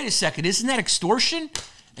you go, wait a second, isn't that extortion?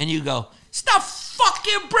 And you go, stop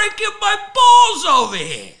fucking breaking my balls over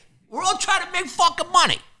here. We're all trying to make fucking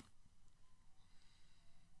money.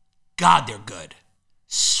 God, they're good.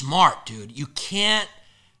 Smart, dude. You can't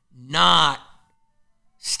not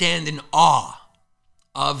stand in awe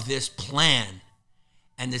of this plan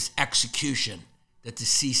and this execution that the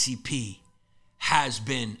CCP has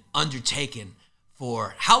been undertaken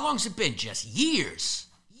for, how long's it been, Jess? Years.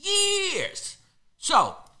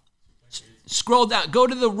 So, scroll down, go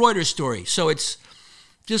to the Reuters story. So it's,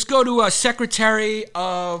 just go to Secretary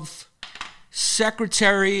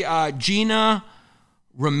Gina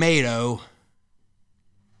Raimondo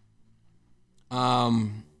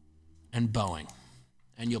and Boeing,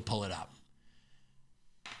 and you'll pull it up.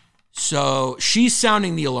 So she's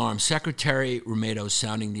sounding the alarm. Secretary Raimondo is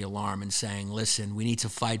sounding the alarm and saying, listen, we need to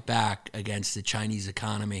fight back against the Chinese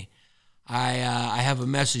economy. I have a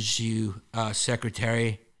message to you,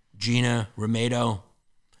 Secretary Gina Raimondo.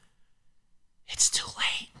 It's too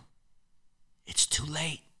late. It's too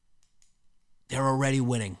late. They're already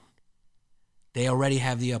winning. They already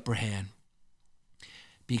have the upper hand.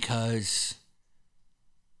 Because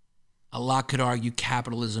a lot could argue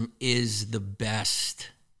capitalism is the best,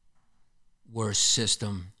 worst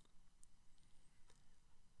system.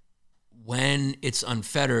 When it's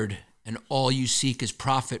unfettered and all you seek is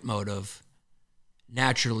profit motive,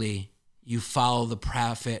 naturally you follow the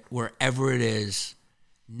profit wherever it is,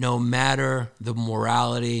 no matter the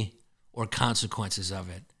morality or consequences of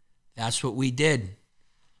it. That's what we did.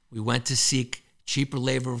 We went to seek cheaper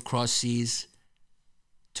labor across seas,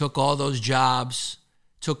 took all those jobs,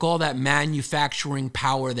 took all that manufacturing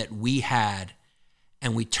power that we had,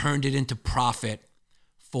 and we turned it into profit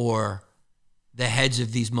for the heads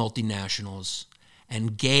of these multinationals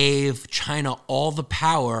and gave China all the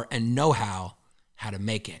power and know-how to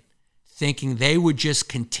make it, thinking they would just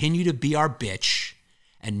continue to be our bitch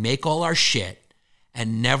and make all our shit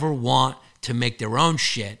and never want to make their own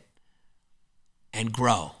shit and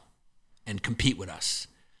grow and compete with us.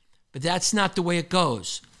 But that's not the way it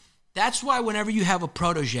goes. That's why whenever you have a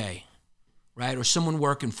protege, right, or someone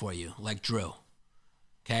working for you, like Drew,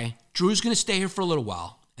 okay? Drew's going to stay here for a little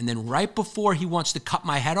while, and then right before he wants to cut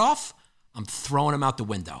my head off, I'm throwing him out the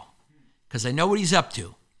window because I know what he's up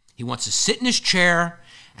to. He wants to sit in his chair,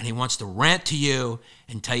 and he wants to rant to you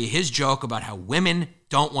and tell you his joke about how women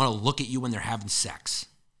don't want to look at you when they're having sex.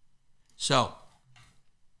 So,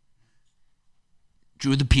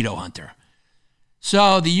 Drew the pedo hunter.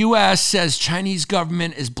 So the U.S. says Chinese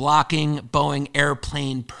government is blocking Boeing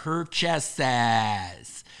airplane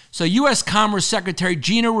purchases. So U.S. Commerce Secretary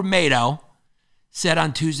Gina Raimondo said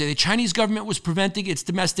on Tuesday the Chinese government was preventing its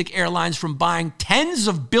domestic airlines from buying tens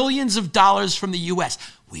of billions of dollars from the U.S.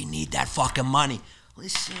 We need that fucking money.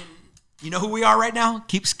 Listen, you know who we are right now?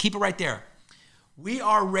 Keep it right there. We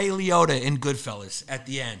are Ray Liotta in Goodfellas at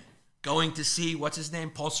the end, going to see, what's his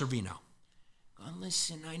name? Paul Sorvino. Going,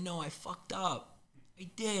 listen, I know I fucked up. I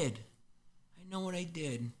did. I know what I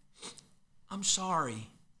did. I'm sorry.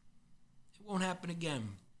 It won't happen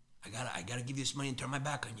again. I gotta give you this money and turn my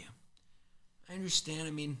back on you. I understand.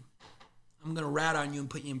 I mean, I'm gonna rat on you and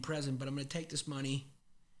put you in prison, but I'm gonna take this money.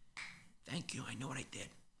 Thank you. I know what I did.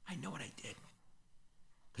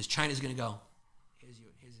 Because China's gonna go,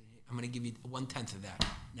 I'm gonna give you 1/10 of that.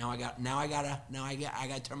 Now I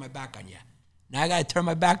gotta turn my back on you. Now I gotta turn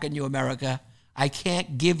my back on you, America. I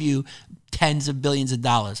can't give you tens of billions of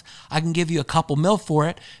dollars. I can give you a couple mil for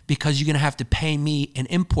it because you're going to have to pay me an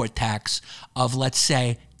import tax of, let's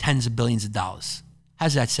say, tens of billions of dollars.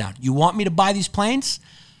 How's that sound? You want me to buy these planes?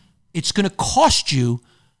 it's going to cost you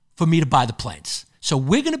for me to buy the planes. So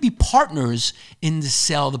we're going to be partners in the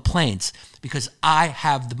sale of the planes because I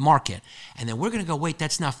have the market. And then we're going to go, wait,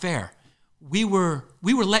 that's not fair. We were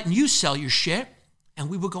letting you sell your shit, and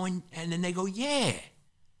we were going, and then they go, yeah,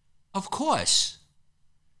 of course.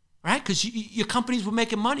 Right? Because your companies were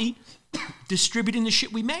making money distributing the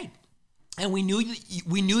shit we made. And we knew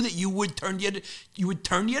that you would turn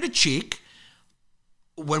the other cheek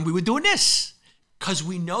when we were doing this. Because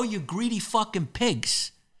we know you're greedy fucking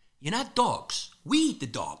pigs. You're not dogs. We eat the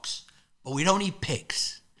dogs, but we don't eat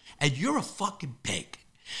pigs. And you're a fucking pig.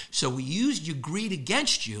 So we used your greed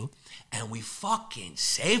against you, and we fucking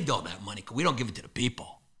saved all that money because we don't give it to the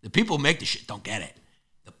people. The people who make the shit don't get it.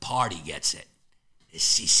 The party gets it. The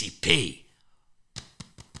CCP.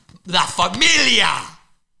 La Familia.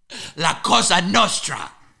 La Cosa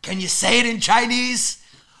Nostra. Can you say it in Chinese?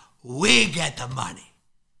 We get the money.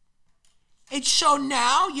 And so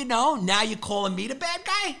now, now you're calling me the bad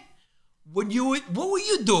guy? What were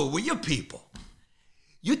you doing with your people?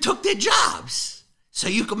 You took their jobs so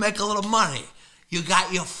you could make a little money. You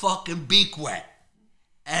got your fucking beak wet.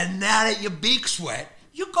 And now that your beak's wet,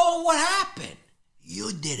 you're going, what happened?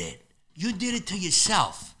 You did it. You did it to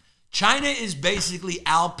yourself. China is basically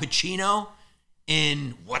Al Pacino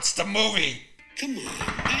in, what's the movie? Come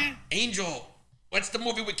on, man. Angel. What's the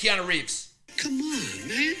movie with Keanu Reeves? Come on,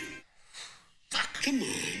 man. Fuck. Come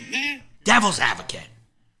on, man. Devil's Advocate.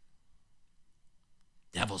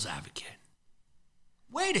 Devil's Advocate.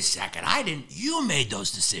 Wait a second. You made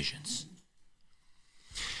those decisions.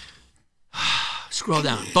 Scroll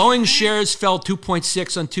down. Boeing shares fell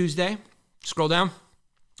 2.6 on Tuesday. Scroll down.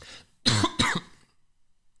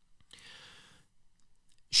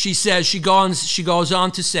 She goes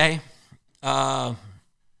on to say,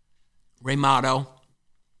 Raimondo,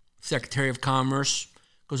 Secretary of Commerce,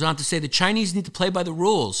 goes on to say the Chinese need to play by the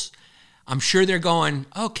rules. I'm sure they're going,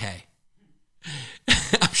 okay.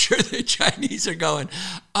 I'm sure the Chinese are going,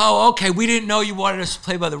 oh, okay, we didn't know you wanted us to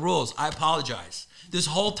play by the rules. I apologize. This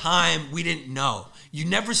whole time, we didn't know. You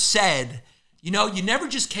never said, you never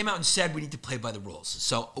just came out and said we need to play by the rules.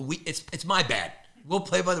 So it's my bad. We'll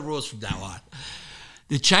play by the rules from now on.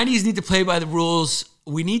 The Chinese need to play by the rules.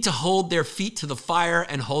 We need to hold their feet to the fire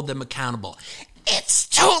and hold them accountable. It's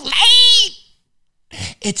too late.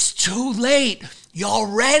 It's too late. You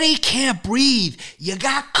already can't breathe. You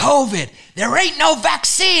got COVID. There ain't no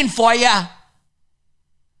vaccine for you.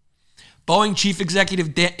 Boeing Chief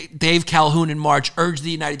Executive Dave Calhoun in March urged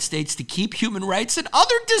the United States to keep human rights and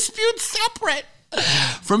other disputes separate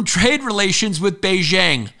from trade relations with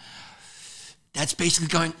Beijing. That's basically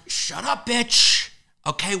going, shut up, bitch.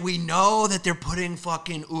 Okay, we know that they're putting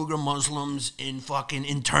fucking Uyghur Muslims in fucking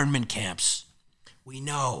internment camps. We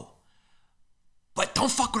know. But don't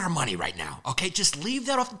fuck with our money right now, okay? Just leave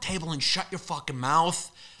that off the table and shut your fucking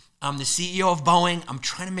mouth. I'm the CEO of Boeing. I'm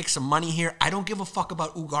trying to make some money here. I don't give a fuck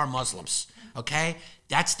about Uyghur Muslims, okay?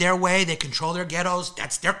 That's their way. They control their ghettos.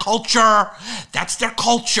 That's their culture. That's their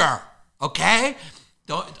culture, okay?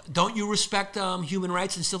 Don't you respect human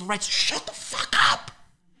rights and civil rights? Shut the fuck up.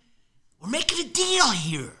 We're making a deal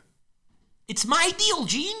here. It's my deal,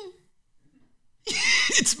 Gene.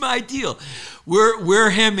 It's my deal.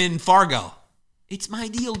 We're him in Fargo. It's my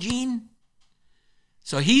deal, Gene.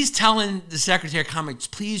 So he's telling the Secretary of Commerce,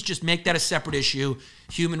 please just make that a separate issue.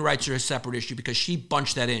 Human rights are a separate issue because she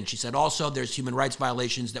bunched that in. She said also there's human rights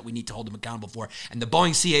violations that we need to hold them accountable for. And the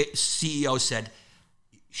Boeing CEO said,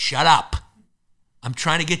 shut up. I'm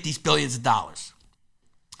trying to get these billions of dollars.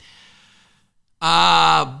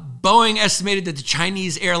 Boeing estimated that the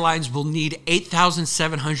Chinese airlines will need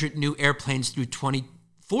 8,700 new airplanes through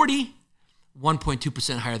 2040,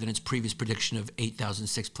 1.2% higher than its previous prediction of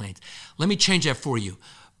 8,006 planes. Let me change that for you.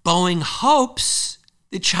 Boeing hopes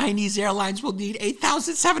the Chinese airlines will need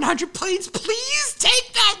 8,700 planes. Please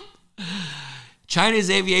take them. China's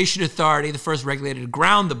Aviation Authority, the first regulator to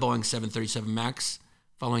ground the Boeing 737 MAX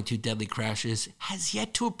following 2 deadly crashes, has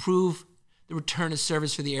yet to approve the return of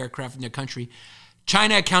service for the aircraft in their country.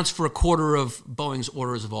 China accounts for a quarter of Boeing's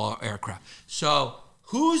orders of all aircraft. So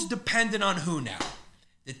who's dependent on who now?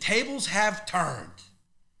 The tables have turned.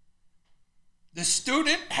 The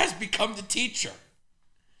student has become the teacher.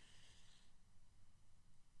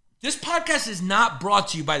 This podcast is not brought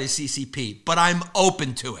to you by the CCP, but I'm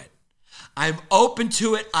open to it. I'm open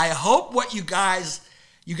to it. I hope what you guys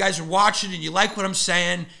are watching and you like what I'm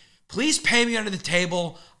saying. Please pay me under the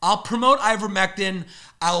table. I'll promote ivermectin.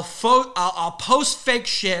 I'll post fake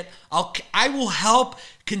shit. I will help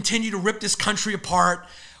continue to rip this country apart.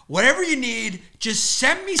 Whatever you need, just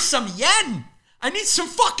send me some yen. I need some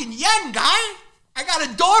fucking yen, guy. I got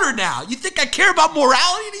a daughter now. You think I care about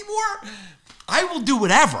morality anymore? I will do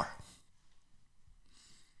whatever.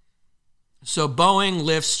 So Boeing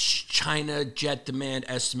lifts China jet demand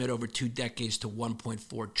estimate over 2 decades to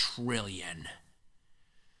 1.4 trillion.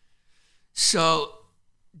 So,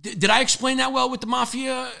 did I explain that well with the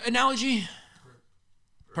mafia analogy?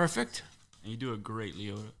 Perfect. And you do a great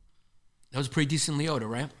Leota. That was a pretty decent Leota,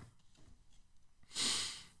 right?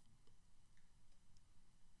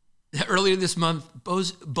 Earlier this month,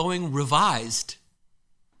 Boeing revised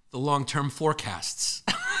the long-term forecasts.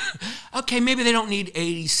 Okay, maybe they don't need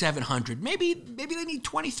 8,700. Maybe they need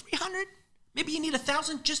 2,300. Maybe you need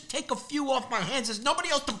 1,000. Just take a few off my hands. There's nobody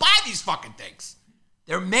else to buy these fucking things.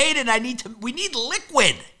 They're made, and we need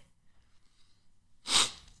liquid.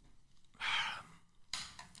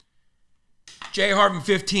 J. Harbin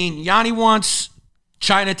 15. Yanni wants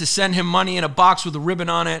China to send him money in a box with a ribbon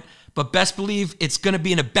on it, but best believe it's going to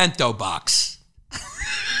be in a bento box.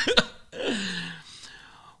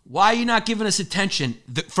 Why are you not giving us attention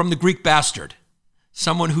from the Greek bastard?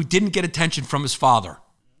 Someone who didn't get attention from his father.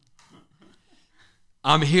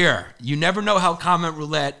 I'm here. You never know how comment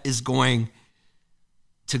roulette is going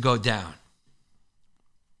to go down.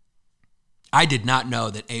 I did not know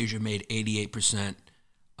that Asia made 88%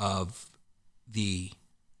 of the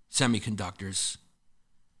semiconductors.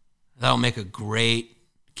 That'll make a great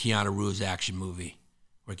Keanu Reeves action movie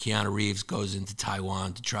where Keanu Reeves goes into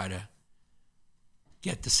Taiwan to try to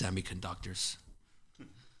get the semiconductors.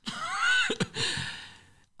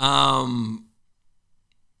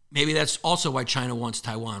 Maybe that's also why China wants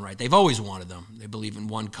Taiwan, right? They've always wanted them. They believe in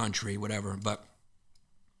one country, whatever. But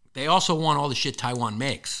they also want all the shit Taiwan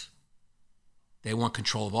makes. They want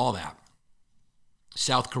control of all that.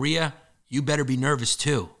 South Korea, you better be nervous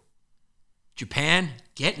too. Japan,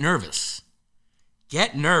 get nervous.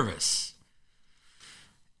 Get nervous.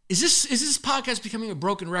 Is this podcast becoming a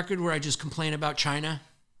broken record where I just complain about China?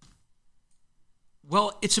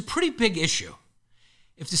 Well, it's a pretty big issue.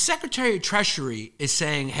 If the Secretary of Treasury is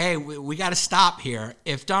saying, hey, we got to stop here,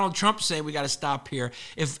 if Donald Trump is saying we got to stop here,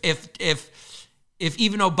 if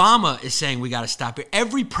even Obama is saying we got to stop here,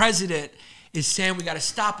 every president is saying we got to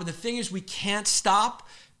stop. And the thing is, we can't stop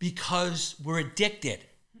because we're addicted.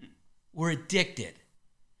 We're addicted.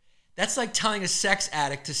 That's like telling a sex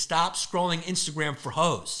addict to stop scrolling Instagram for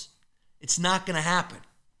hoes. It's not going to happen.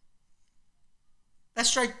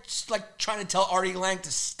 That's like trying to tell Artie Lang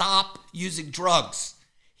to stop using drugs.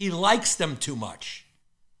 He likes them too much.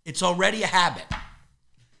 It's already a habit.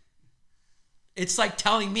 It's like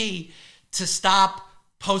telling me to stop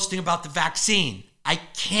posting about the vaccine. I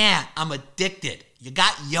can't. I'm addicted. You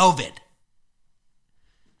got Yovid.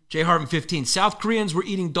 J. Harbin 15. South Koreans were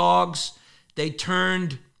eating dogs. They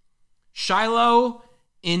turned Shiloh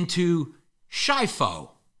into Shifo.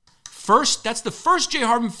 That's the first J.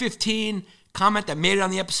 Harbin 15 comment that made it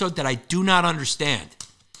on the episode that I do not understand.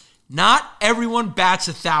 Not everyone bats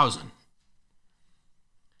 1,000.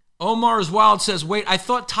 Omar is Wild says, wait, I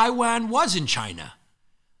thought Taiwan was in China.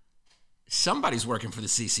 Somebody's working for the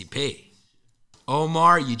CCP.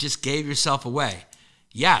 Omar, you just gave yourself away.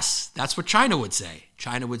 Yes, that's what China would say.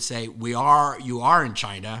 China would say, you are in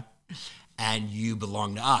China and you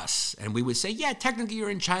belong to us. And we would say, yeah, technically you're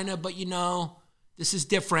in China, but this is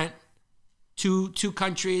different. Two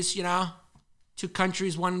countries, 2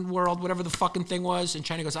 countries, 1 world, whatever the fucking thing was. And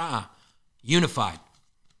China goes, unified.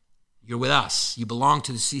 You're with us. You belong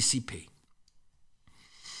to the CCP.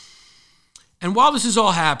 And while this is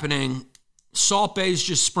all happening, Salt Bae is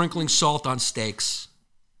just sprinkling salt on steaks.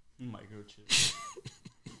 Microchip.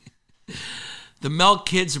 The Milk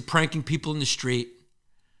Kids are pranking people in the street.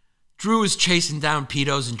 Drew is chasing down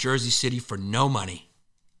pedos in Jersey City for no money.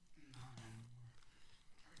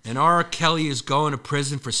 And R. Kelly is going to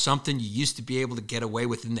prison for something you used to be able to get away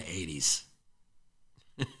with in the 80s.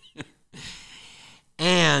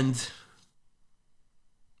 And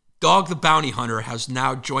Dog the Bounty Hunter has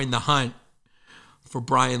now joined the hunt for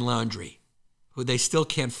Brian Laundrie, who they still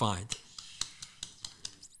can't find.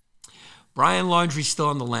 Brian Laundrie's still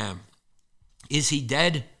on the lam. Is he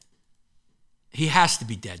dead? He has to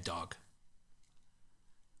be dead, dog.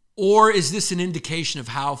 Or is this an indication of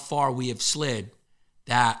how far we have slid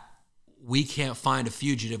that we can't find a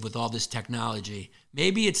fugitive with all this technology?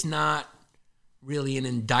 Maybe it's not really an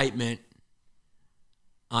indictment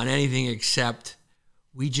on anything except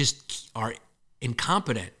we just are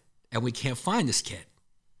incompetent and we can't find this kid.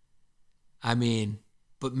 I mean,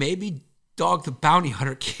 but maybe Dog the Bounty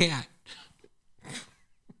Hunter can't.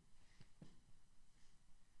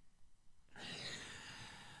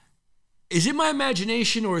 Is it my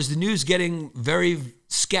imagination or is the news getting very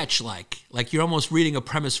sketch-like? Like you're almost reading a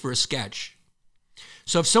premise for a sketch.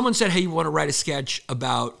 So if someone said, hey, you want to write a sketch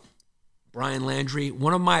about Brian Landry,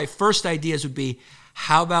 one of my first ideas would be,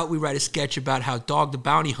 how about we write a sketch about how Dog the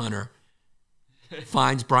Bounty Hunter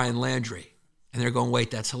finds Brian Landry? And they're going,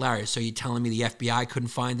 wait, that's hilarious. So you're telling me the FBI couldn't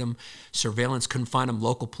find him, surveillance couldn't find him,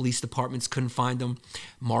 local police departments couldn't find him,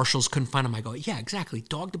 marshals couldn't find him? I go, yeah, exactly.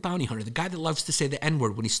 Dog the Bounty Hunter, the guy that loves to say the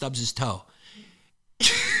N-word when he stubs his toe.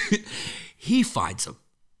 He finds him.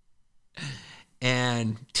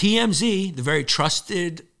 And TMZ, the very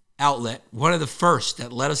trusted outlet, one of the first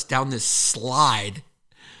that led us down this slide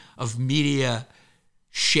of media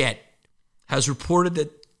shit, has reported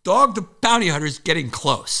that Dog the Bounty Hunter is getting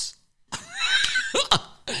close.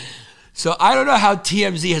 So I don't know how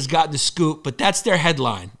TMZ has gotten the scoop, but that's their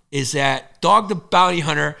headline, is that Dog the Bounty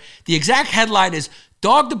Hunter, the exact headline is,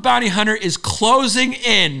 Dog the Bounty Hunter is closing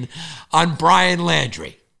in on Brian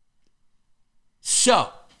Landry. So,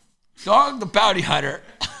 Dog the Bounty Hunter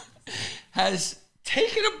has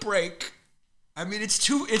taken a break. I mean,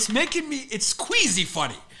 it's queasy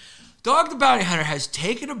funny. Dog the Bounty Hunter has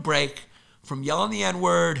taken a break from yelling the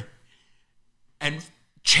N-word and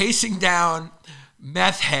chasing down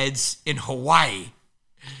meth heads in Hawaii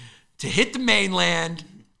to hit the mainland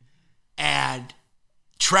and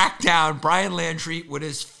track down Brian Landry with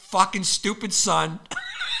his fucking stupid son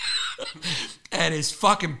and his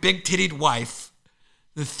fucking big-tittied wife.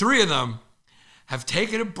 The three of them have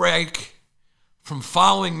taken a break from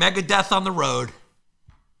following Megadeth on the road,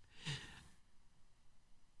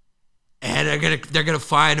 and they're gonna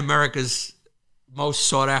find America's most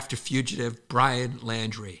sought-after fugitive, Brian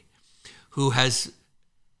Landry, who has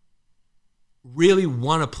really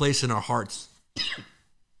won a place in our hearts.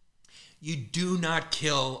 You do not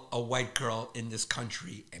kill a white girl in this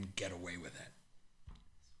country and get away with it.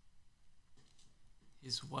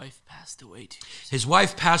 His wife passed away 2 years ago. His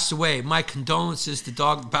wife passed away. My condolences to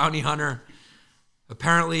Dog Bounty Hunter.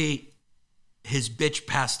 Apparently, his bitch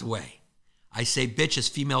passed away. I say bitch as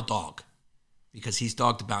female dog because he's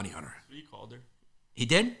Dog the Bounty Hunter. He called her. He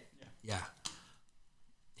did? Yeah.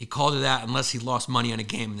 He called her that unless he lost money on a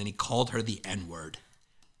game, and then he called her the N-word.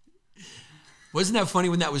 Wasn't that funny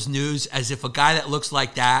when that was news? As if a guy that looks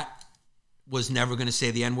like that was never going to say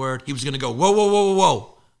the N-word. He was going to go, whoa, whoa, whoa, whoa,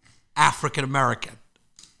 whoa. African American.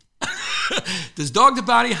 Does Dog the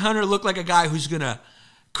Bounty Hunter look like a guy who's going to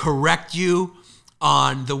correct you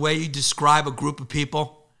on the way you describe a group of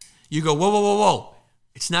people? You go, whoa, whoa, whoa, whoa.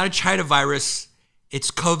 It's not a China virus.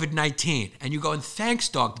 It's COVID-19. And you go, and thanks,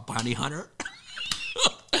 Dog the Bounty Hunter.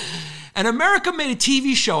 And America made a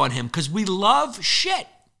TV show on him because we love shit.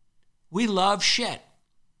 We love shit.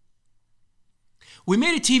 We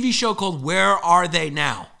made a TV show called Where Are They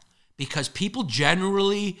Now? Because people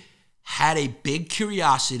generally had a big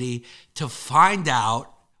curiosity to find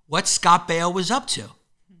out what Scott Baio was up to.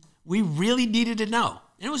 We really needed to know.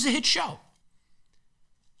 And it was a hit show.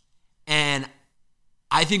 And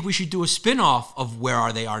I think we should do a spin-off of Where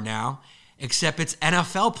Are They Are Now, except it's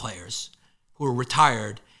NFL players who are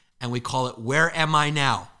retired, and we call it Where Am I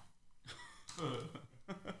Now?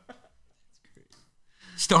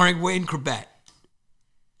 Starring Wayne Corbett.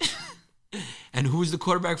 And who was the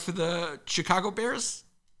quarterback for the Chicago Bears?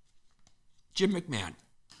 Jim McMahon.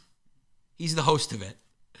 He's the host of it.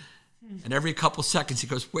 And every couple seconds he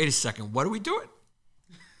goes, wait a second, what are we doing?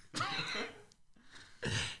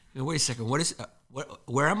 Wait a second,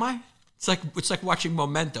 where am I? It's like watching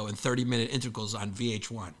Memento in 30-minute intervals on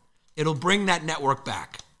VH1. It'll bring that network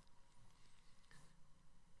back.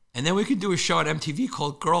 And then we could do a show on MTV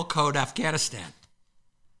called Girl Code Afghanistan,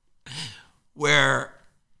 where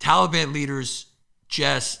Taliban leaders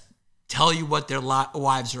just tell you what their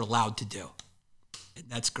wives are allowed to do. And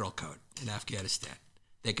that's Girl Code in Afghanistan.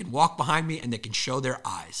 They can walk behind me and they can show their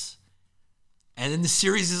eyes. And then the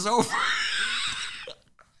series is over.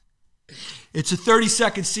 It's a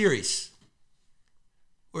 30-second series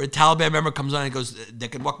where a Taliban member comes on and goes, they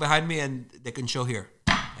can walk behind me and they can show here.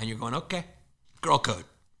 And you're going, okay, Girl Code.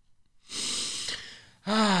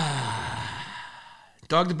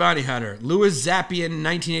 Dog the Bounty Hunter. Louis Zappian,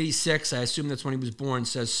 1986, I assume that's when he was born,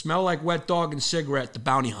 says, smell like wet dog and cigarette, the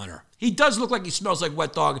bounty hunter. He does look like he smells like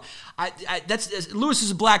wet dog. Louis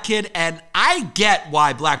is a black kid, and I get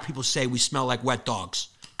why black people say we smell like wet dogs,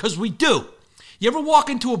 because we do. You ever walk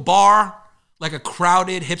into a bar, like a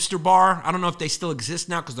crowded hipster bar? I don't know if they still exist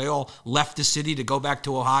now because they all left the city to go back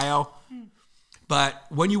to Ohio. But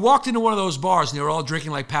when you walked into one of those bars and they were all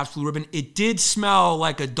drinking like Pabst Blue Ribbon, it did smell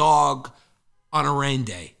like a dog on a rain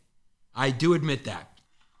day. I do admit that.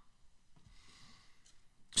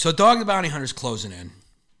 So Dog the Bounty Hunter's closing in.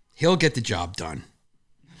 He'll get the job done.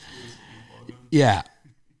 Yeah.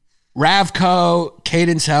 Ravco,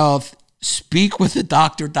 Cadence Health,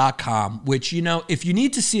 speakwithadoctor.com, which, you know, if you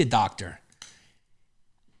need to see a doctor,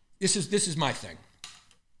 this is my thing.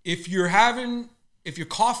 If you're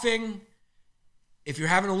coughing, if you're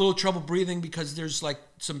having a little trouble breathing because there's like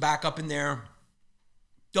some backup in there,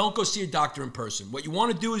 don't go see a doctor in person. What you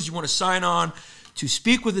want to do is you want to sign on to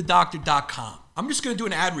speakwithadoctor.com. I'm just going to do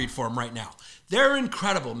an ad read for them right now. They're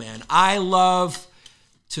incredible, man. I love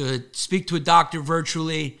to speak to a doctor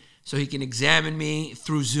virtually so he can examine me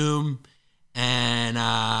through Zoom and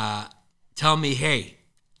tell me, hey,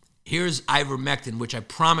 here's ivermectin, which I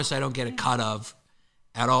promise I don't get a cut of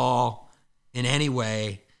at all in any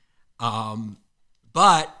way.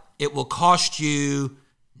 But it will cost you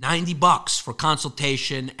 $90 for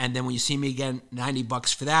consultation. And then when you see me again,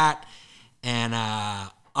 $90 for that. And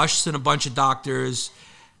us and a bunch of doctors,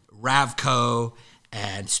 Ravco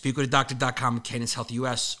and speakwithadoctor.com, Cadence Health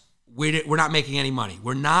US, we're not making any money.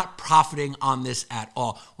 We're not profiting on this at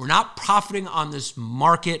all. We're not profiting on this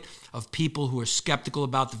market of people who are skeptical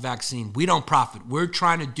about the vaccine. We don't profit. We're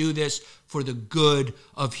trying to do this for the good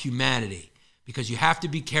of humanity because you have to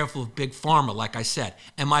be careful of Big Pharma, like I said.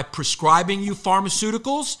 Am I prescribing you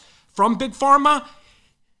pharmaceuticals from Big Pharma?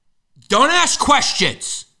 Don't ask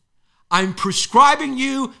questions. I'm prescribing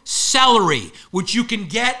you celery, which you can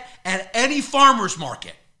get at any farmer's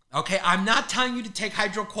market. Okay, I'm not telling you to take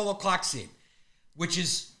hydrocolocloxine, which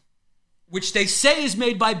they say is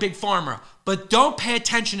made by Big Pharma, but don't pay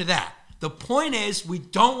attention to that. The point is, we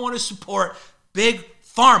don't want to support Big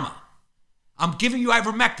Pharma. I'm giving you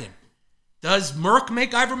ivermectin. Does Merck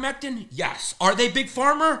make ivermectin? Yes. Are they Big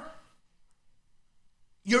Pharma?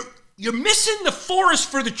 You're missing the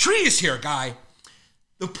forest for the trees here, guy.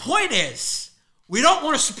 The point is, we don't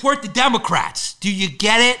want to support the Democrats. Do you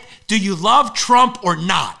get it? Do you love Trump or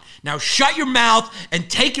not? Now shut your mouth and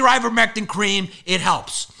take your ivermectin cream. It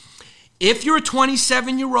helps. If you're a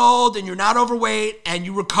 27-year-old and you're not overweight and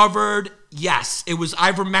you recovered, yes, it was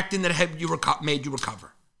ivermectin that made you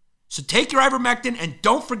recover. So take your ivermectin and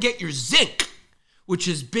don't forget your zinc, which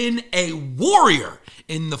has been a warrior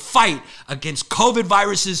in the fight against COVID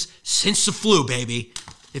viruses since the flu, baby.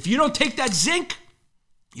 If you don't take that zinc,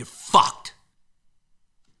 you're fucked.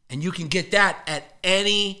 And you can get that at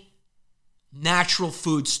any natural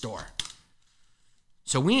food store.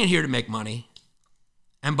 So we ain't here to make money.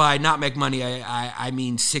 And by not make money, I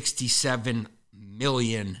mean 67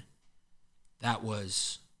 million. That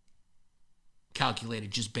was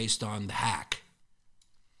calculated just based on the hack.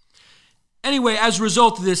 Anyway, as a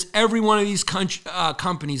result of this, every one of these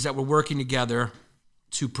companies that were working together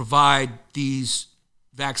to provide these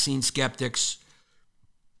vaccine skeptics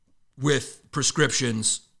with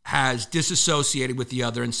prescriptions has disassociated with the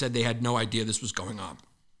other and said they had no idea this was going on.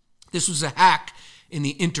 This was a hack in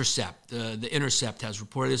The Intercept. The Intercept has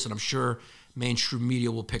reported this, and I'm sure mainstream media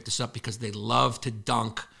will pick this up because they love to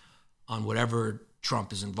dunk on whatever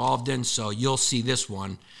Trump is involved in. So you'll see this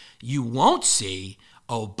one. You won't see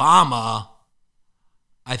Obama.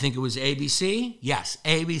 I think it was ABC. Yes,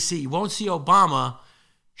 ABC. You won't see Obama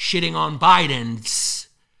shitting on Biden's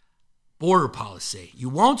border policy. You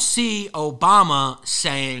won't see Obama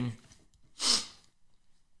saying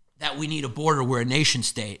that we need a border, we're a nation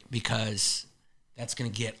state, because that's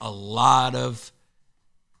going to get a lot of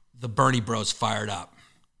the Bernie bros fired up.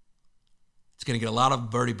 It's going to get a lot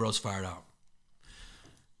of Bernie bros fired up.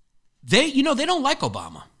 They don't like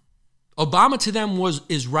Obama. Obama to them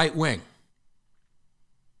is right wing.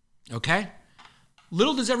 Okay?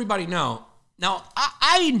 Little does everybody know. Now,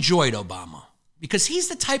 I enjoyed Obama because he's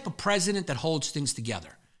the type of president that holds things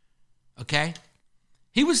together. Okay?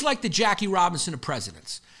 He was like the Jackie Robinson of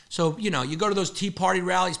presidents. So, you go to those Tea Party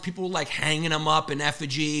rallies, people were like hanging him up in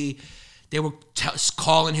effigy. They were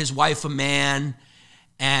calling his wife a man.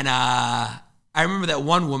 And I remember that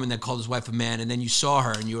one woman that called his wife a man, and then you saw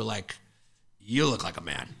her and you were like, you look like a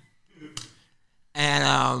man.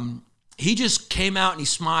 And he just came out and he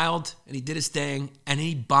smiled and he did his thing and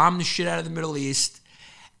he bombed the shit out of the Middle East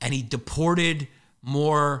and he deported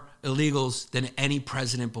more illegals than any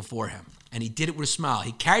president before him. And he did it with a smile.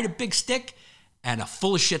 He carried a big stick and a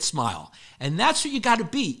full of shit smile. And that's what you got to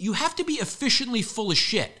be. You have to be efficiently full of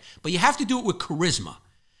shit, but you have to do it with charisma.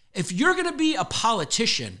 If you're going to be a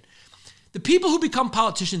politician, the people who become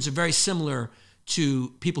politicians are very similar to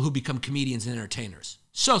people who become comedians and entertainers.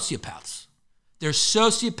 Sociopaths. They're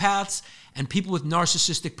sociopaths and people with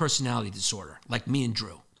narcissistic personality disorder, like me and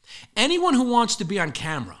Drew. Anyone who wants to be on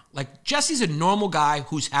camera, like Jesse's a normal guy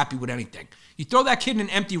who's happy with anything. You throw that kid in an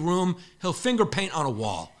empty room, he'll finger paint on a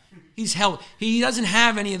wall. He doesn't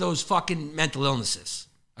have any of those fucking mental illnesses.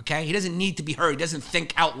 Okay? He doesn't need to be heard. He doesn't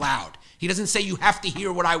think out loud. He doesn't say, you have to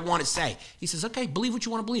hear what I want to say. He says, okay, believe what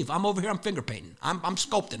you want to believe. I'm over here, I'm finger painting. I'm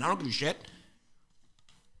sculpting. I don't give a shit.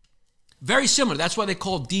 Very similar. That's why they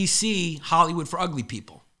call DC Hollywood for ugly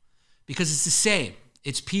people. Because it's the same.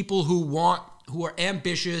 It's people who are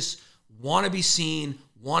ambitious, want to be seen,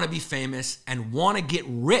 want to be famous, and want to get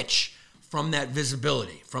rich from that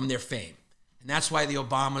visibility, from their fame. And that's why the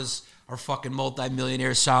Obamas are fucking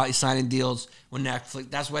multimillionaires signing deals with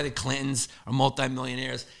Netflix. That's why the Clintons are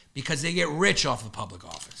multimillionaires, because they get rich off of public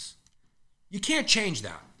office. You can't change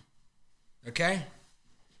that. Okay?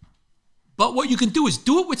 But what you can do is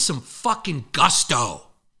do it with some fucking gusto.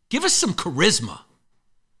 Give us some charisma.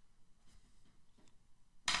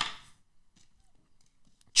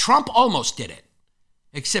 Trump almost did it,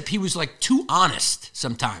 except he was like too honest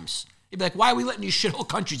sometimes. He'd be like, why are we letting these shithole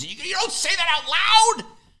countries? You don't say that out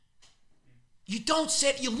loud. You don't say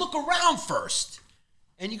it. You look around first.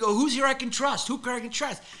 And you go, who's here I can trust? Who can I can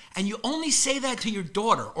trust? And you only say that to your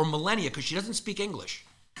daughter or Melania because she doesn't speak English.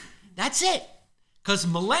 That's it. Because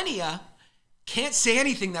Melania can't say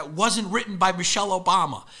anything that wasn't written by Michelle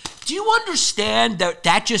Obama. Do you understand that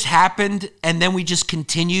that just happened and then we just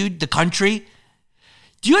continued the country?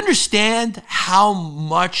 Do you understand how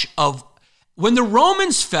much of... When the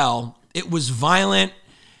Romans fell, it was violent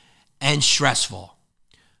and stressful.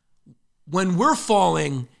 When we're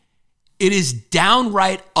falling, it is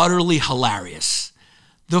downright utterly hilarious.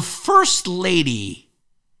 The first lady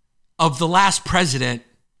of the last president,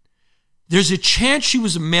 there's a chance she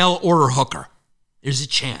was a mail order hooker. There's a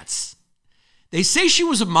chance. They say she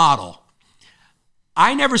was a model.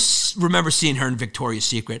 I never remember seeing her in Victoria's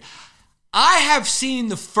Secret. I have seen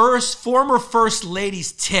the former first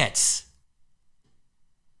lady's tits.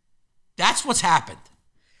 That's what's happened.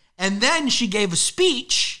 And then she gave a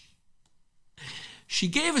speech. She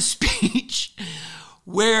gave a speech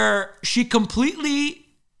where she completely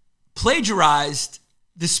plagiarized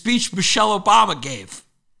the speech Michelle Obama gave.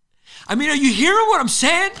 I mean, are you hearing what I'm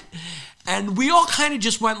saying? And we all kind of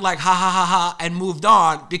just went like, ha, ha, ha, ha, and moved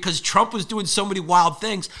on because Trump was doing so many wild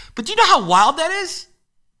things. But do you know how wild that is?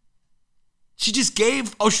 She just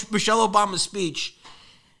gave Michelle Obama's speech,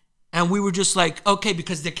 and we were just like, okay,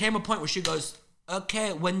 because there came a point where she goes,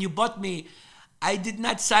 okay, when you bought me, I did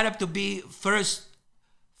not sign up to be first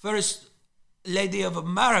lady of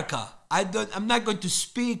America. I'm not going to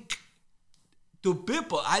speak to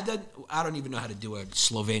people. I don't even know how to do a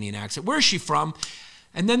Slovenian accent. Where is she from?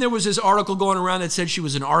 And then there was this article going around that said she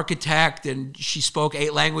was an architect and she spoke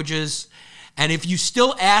 8 languages. And if you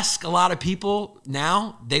still ask a lot of people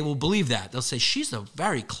now, they will believe that. They'll say, she's a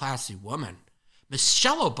very classy woman.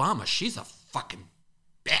 Michelle Obama, she's a fucking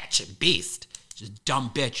bitch and beast. She's a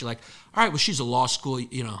dumb bitch. You're like, all right, well, she's a law school,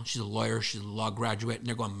 she's a lawyer, she's a law graduate. And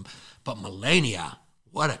they're going, but Melania,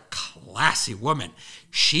 what a classy woman.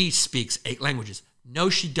 She speaks 8 languages. No,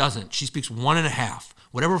 she doesn't. She speaks 1.5.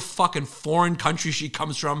 Whatever fucking foreign country she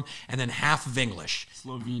comes from, and then half of English.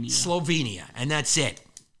 Slovenia. And that's it.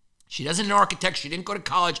 She doesn't know architecture. She didn't go to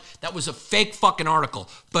college. That was a fake fucking article.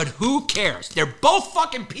 But who cares? They're both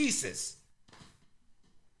fucking pieces.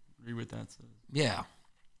 Agree with that. Yeah.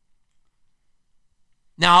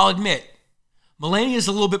 Now, I'll admit, Melania is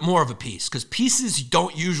a little bit more of a piece because pieces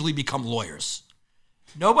don't usually become lawyers.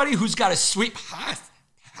 Nobody who's got a sweet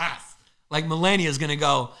half like Melania is going to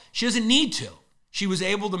go, she doesn't need to. She was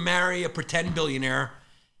able to marry a pretend billionaire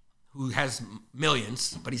who has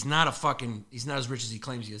millions, but he's not as rich as he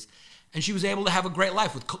claims he is. And she was able to have a great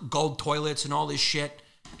life with gold toilets and all this shit,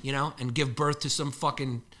 and give birth to some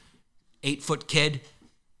fucking 8-foot kid.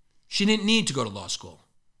 She didn't need to go to law school.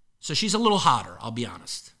 So she's a little hotter, I'll be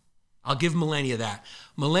honest. I'll give Melania that.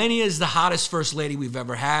 Melania is the hottest first lady we've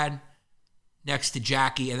ever had, next to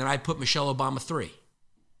Jackie, and then I'd put Michelle Obama 3.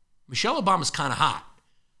 Michelle Obama's kind of hot.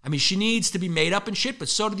 I mean, she needs to be made up and shit, but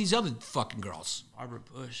so do these other fucking girls. Barbara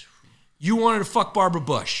Bush. You wanted to fuck Barbara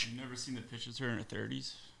Bush. You've never seen the pictures of her in her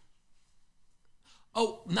 30s?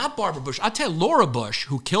 Oh, not Barbara Bush. I'll tell you, Laura Bush,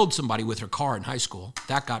 who killed somebody with her car in high school,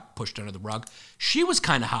 that got pushed under the rug. She was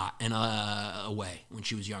kind of hot in a way when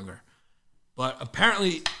she was younger. But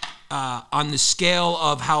apparently, on the scale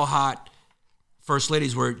of how hot first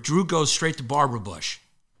ladies were, Drew goes straight to Barbara Bush.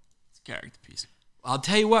 It's a character piece. I'll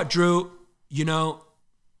tell you what, Drew,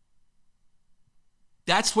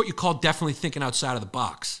 that's what you call definitely thinking outside of the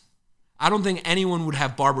box. I don't think anyone would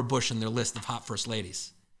have Barbara Bush on their list of hot first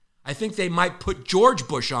ladies. I think they might put George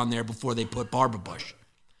Bush on there before they put Barbara Bush.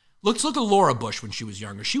 Let's look at Laura Bush when she was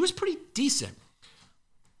younger. She was pretty decent.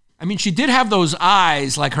 I mean, she did have those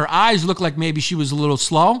eyes, like her eyes looked like maybe she was a little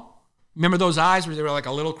slow. Remember those eyes where they were like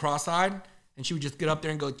a little cross-eyed? And she would just get up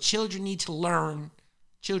there and go, children need to learn.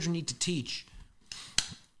 Children need to teach.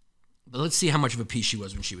 But let's see how much of a piece she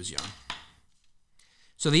was when she was young.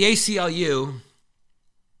 So the ACLU,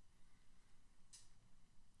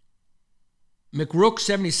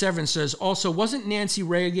 McRook77 says, also, wasn't Nancy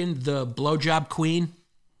Reagan the blowjob queen?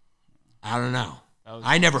 I don't know.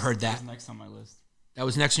 I never heard that. That was next on my list. That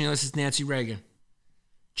was next on your list is Nancy Reagan.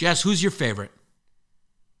 Jess, who's your favorite?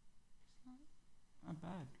 Not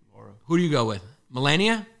bad. Laura. Who do you go with?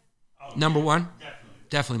 Melania? Number one?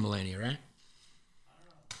 Definitely Melania, right?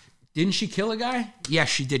 Didn't she kill a guy? Yes,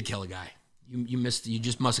 she did kill a guy. You missed. You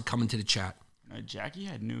just must have come into the chat. Jackie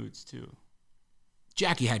had nudes too.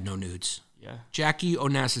 Jackie had no nudes. Yeah. Jackie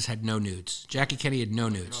Onassis had no nudes. Jackie Kennedy had no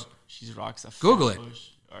nudes. She's rocks a Google it. Bush.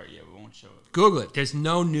 All right, yeah, we won't show it. Google it. There's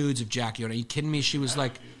no nudes of Jackie. Are you kidding me? She was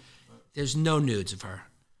like, there's no nudes of her.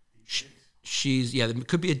 She's, yeah, there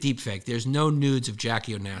could be a deep fake. There's no nudes of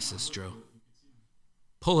Jackie Onassis, Drew.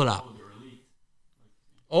 Pull it up.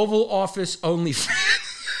 Oval Office only.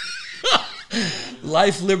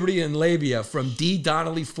 Life, Liberty, and Labia from D.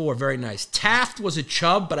 Donnelly 4. Very nice. Taft was a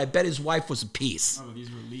chub, but I bet his wife was a piece. Oh, these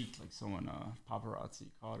were leaked. Like someone, paparazzi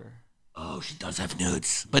caught her. Oh, she does have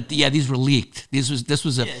nudes. But yeah, these were leaked. This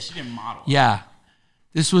was a Yeah, she didn't model. yeah.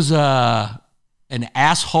 This was an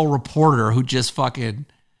asshole reporter who just fucking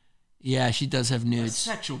yeah, she does have A nudes.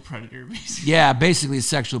 sexual predator, basically. Yeah, basically a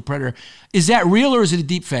sexual predator. Is that real or is it a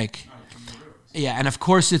deep fake? Yeah, and of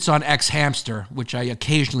course it's on X Hamster, which I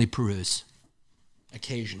occasionally peruse.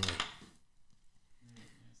 Occasionally.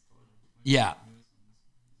 Yeah.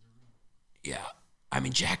 Yeah. I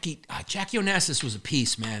mean, Jackie Onassis was a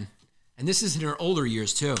piece, man. And this is in her older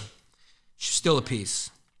years, too. She's still a piece.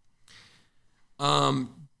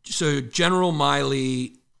 So General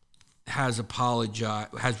Miley has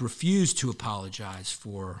refused to apologize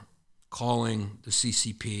for calling the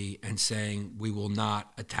CCP and saying, we will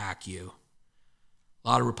not attack you. A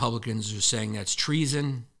lot of Republicans are saying that's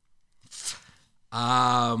treason.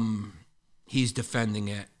 He's defending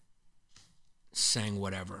it, saying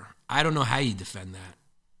whatever. I don't know how you defend that.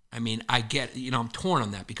 I mean, I get, I'm torn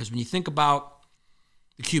on that because when you think about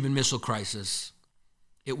the Cuban Missile Crisis,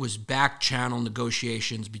 it was back-channel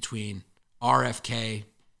negotiations between RFK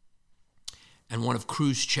and one of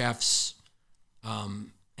Khrushchev's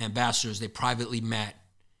ambassadors. They privately met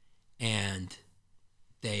and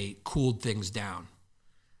they cooled things down.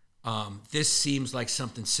 This seems like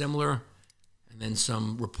something similar, and then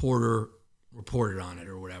some reporter reported on it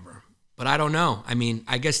or whatever. But I don't know. I mean,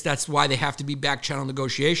 I guess that's why they have to be back-channel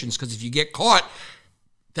negotiations, because if you get caught,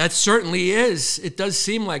 that certainly is. It does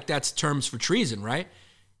seem like that's terms for treason, right?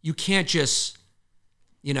 You can't just,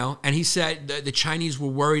 and he said the Chinese were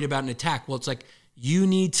worried about an attack. Well, it's like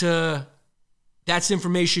that's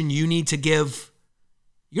information you need to give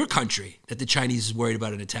your country, that the Chinese is worried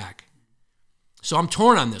about an attack. So I'm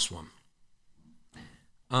torn on this one.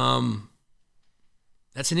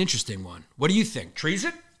 That's an interesting one. What do you think?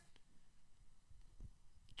 Treason?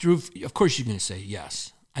 Drew, of course you're going to say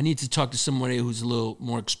yes. I need to talk to somebody who's a little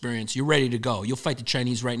more experienced. You're ready to go. You'll fight the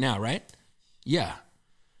Chinese right now, right? Yeah.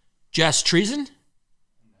 Jess, treason?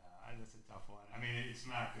 Nah, that's a tough one. I mean, it's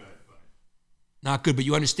not good, but... Not good, but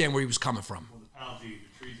you understand where he was coming from. Well, the penalty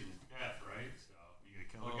for treason is death, right? So, you gonna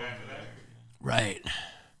kill the guy for that? Right.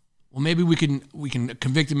 Well, maybe we can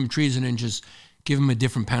convict him of treason and just give him a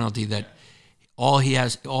different penalty that all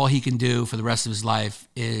he can do for the rest of his life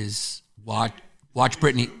is watch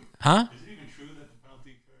Britney. Huh? Is it even true that the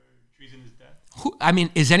penalty for treason is death? I mean,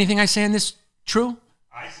 is anything I say in this true?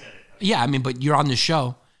 I said it. Yeah, I mean, but you're on the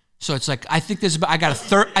show, so it's like I think I got a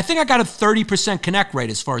 30% connect rate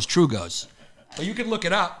as far as true goes. But you can look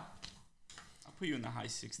it up. I'll put you in the high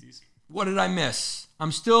 60s. What did I miss?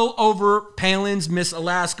 I'm still over Palin's Miss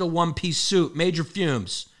Alaska one-piece suit. Major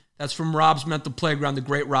fumes. That's from Rob's Mental Playground, the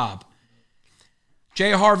great Rob.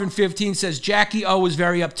 Jay Harvin 15 says, Jackie O was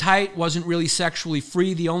very uptight, wasn't really sexually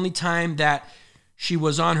free. The only time that she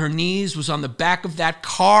was on her knees was on the back of that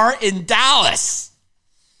car in Dallas.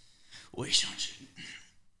 Wait, don't you?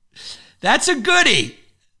 That's a goodie.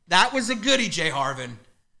 That was a goodie, Jay Harvin.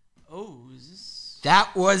 Oh, is this...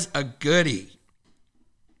 That was a goodie.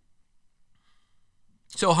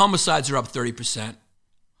 So homicides are up 30%.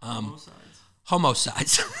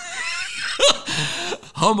 Homicides.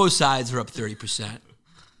 Homicides are up 30%.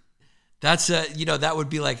 That's that would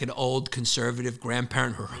be like an old conservative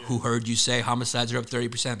grandparent who heard you say homicides are up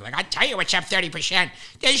 30%. Like, I tell you what's up 30%.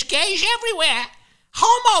 There's gays everywhere.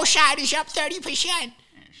 Homicide is up 30%.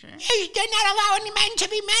 They're not allowing men to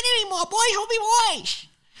be men anymore. Boys will be boys.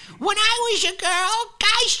 When I was a girl,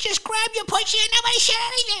 guys just grabbed your pussy and nobody said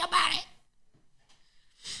anything about it.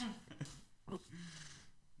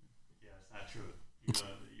 Yeah, it's not true.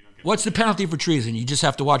 What's the penalty for treason? You just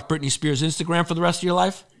have to watch Britney Spears' Instagram for the rest of your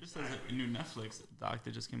life? Just as a new Netflix doc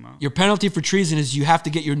that just came out. Your penalty for treason is you have to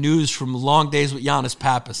get your news from Long Days with Giannis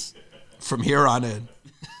Pappas from here on in.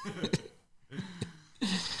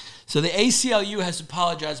 So the ACLU has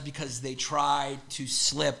apologized because they tried to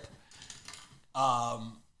slip a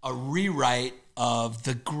rewrite of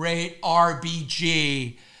the great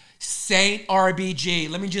RBG, Saint RBG.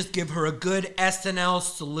 Let me just give her a good SNL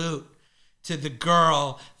salute to the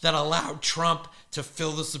girl that allowed Trump to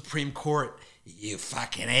fill the Supreme Court. You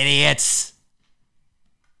fucking idiots.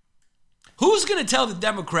 Who's going to tell the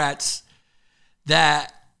Democrats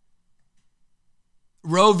that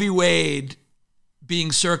Roe v. Wade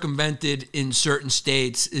being circumvented in certain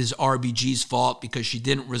states is RBG's fault because she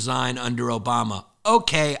didn't resign under Obama?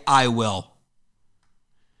 Okay, I will.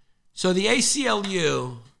 So the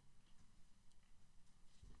ACLU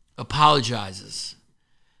apologizes.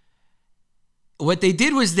 What they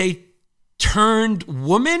did was they turned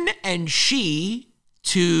woman and she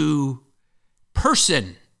to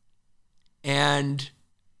person and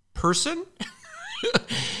person.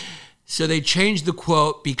 So they changed the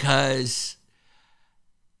quote because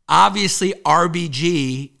obviously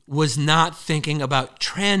RBG was not thinking about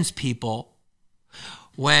trans people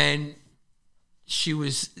when she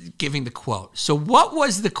was giving the quote. So what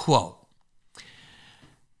was the quote?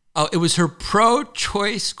 Oh, it was her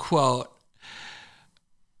pro-choice quote.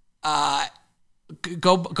 Okay,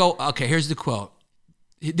 here's the quote.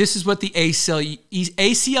 This is what the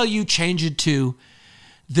ACLU changed it to.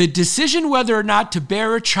 The decision whether or not to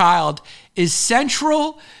bear a child is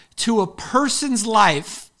central to a person's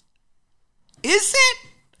life. Is it?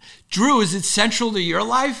 Drew, is it central to your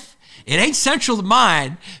life? It ain't central to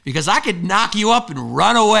mine because I could knock you up and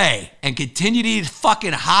run away and continue to eat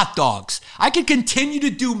fucking hot dogs. I could continue to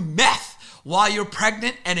do meth while you're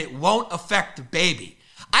pregnant and it won't affect the baby.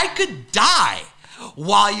 I could die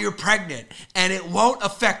while you're pregnant and it won't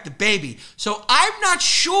affect the baby. So I'm not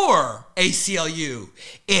sure, ACLU,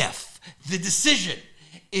 if the decision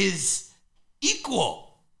is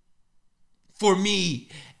equal for me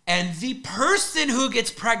and the person who gets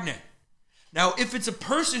pregnant. Now, if it's a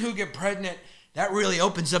person who gets pregnant, that really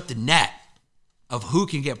opens up the net of who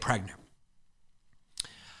can get pregnant.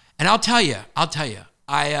 And I'll tell you,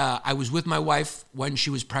 I was with my wife when she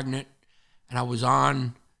was pregnant, and I was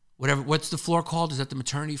on what's the floor called? Is that the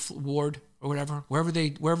maternity ward or whatever?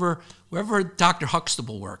 Wherever Dr.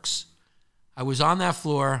 Huxtable works. I was on that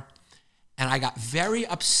floor, and I got very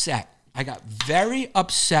upset. I got very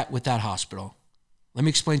upset with that hospital. Let me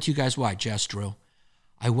explain to you guys why, Jess, Drew.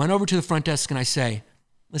 I went over to the front desk and I say,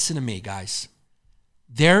 listen to me, guys.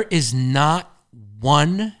 There is not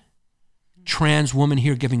one trans woman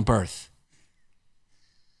here giving birth.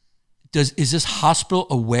 Is this hospital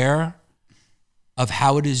aware of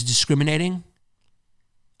how it is discriminating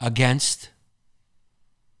against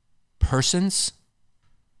persons?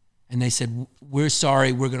 And they said, we're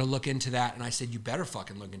sorry, we're going to look into that. And I said, you better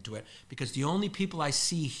fucking look into it because the only people I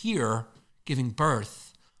see here giving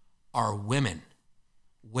birth are women.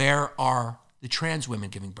 Where are the trans women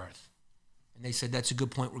giving birth? And they said, that's a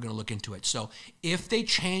good point. We're going to look into it. So if they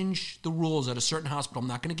change the rules at a certain hospital, I'm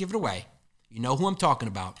not going to give it away. You know who I'm talking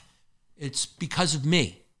about. It's because of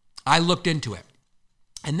me. I looked into it.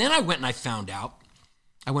 And then I went and I found out.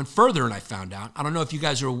 I went further and I found out. I don't know if you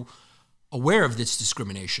guys are aware of this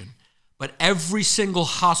discrimination, but every single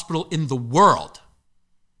hospital in the world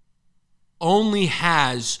only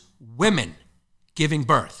has women giving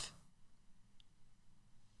birth.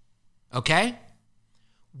 Okay?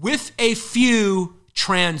 With a few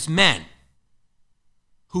trans men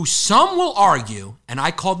who some will argue, and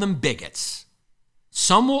I call them bigots,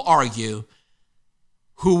 some will argue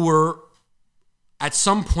who were at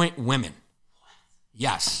some point women.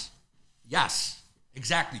 Yes. Yes.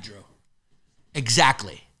 Exactly, Drew.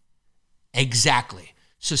 Exactly.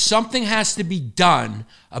 So something has to be done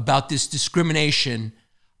about this discrimination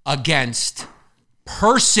against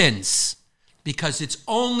persons because it's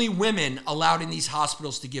only women allowed in these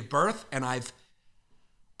hospitals to give birth, and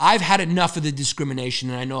I've had enough of the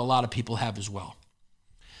discrimination, and I know a lot of people have as well.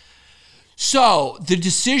 So the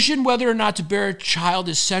decision whether or not to bear a child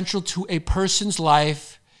is central to a person's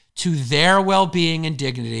life, to their well-being and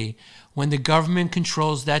dignity. When the government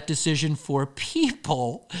controls that decision for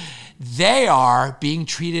people, they are being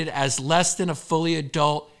treated as less than a fully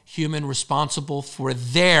adult human responsible for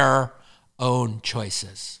their own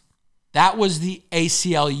choices. That was the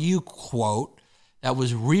ACLU quote that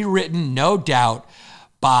was rewritten, no doubt,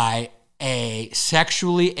 by a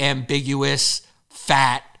sexually ambiguous,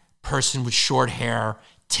 fat person with short hair,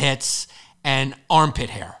 tits, and armpit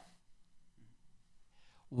hair.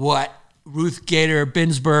 what Ruth Gator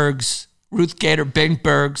Ginsburg's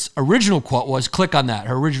original quote was. Click on that,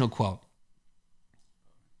 her original quote.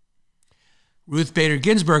 Ruth Bader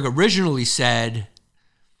Ginsburg originally said,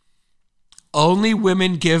 only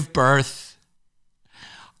women give birth.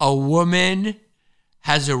 A woman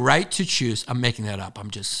has a right to choose. I'm making that up.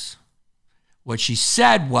 What she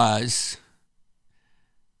said was,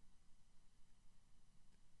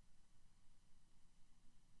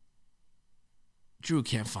 Drew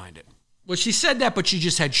can't find it. Well, she said that, but she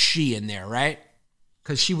just had she in there, right?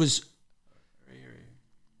 Because she was,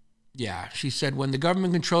 yeah, she said when the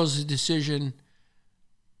government controls the decision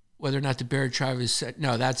whether or not to bear a child is set.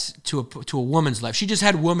 No, that's to a woman's life. She just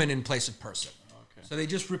had woman in place of person. Okay. So they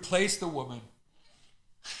just replaced the woman.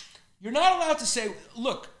 You're not allowed to say,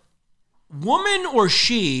 look, woman or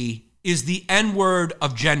she is the N-word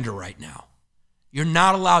of gender right now. You're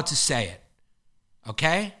not allowed to say it.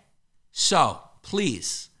 Okay? So,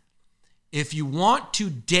 please, if you want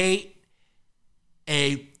to date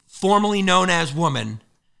a formerly known as woman,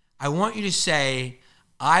 I want you to say,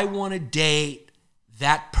 I want to date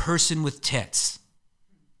that person with tits.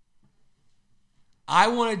 I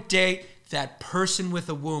want to date that person with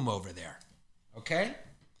a womb over there. Okay?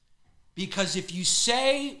 Because if you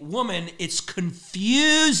say woman, it's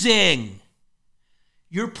confusing.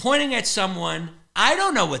 You're pointing at someone, I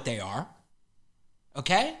don't know what they are.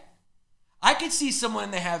 Okay? I could see someone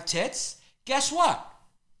and they have tits. Guess what?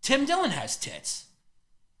 Tim Dillon has tits.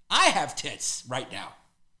 I have tits right now.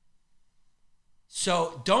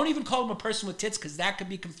 So don't even call him a person with tits because that could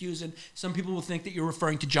be confusing. Some people will think that you're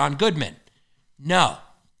referring to John Goodman. No.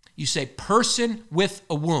 You say person with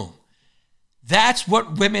a womb. That's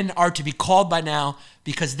what women are to be called by now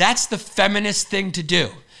because that's the feminist thing to do.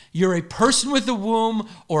 You're a person with a womb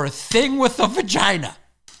or a thing with a vagina.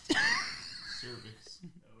 Cervix.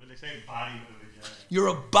 When they say body with a vagina. You're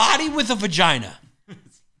a body with a vagina.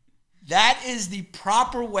 That is the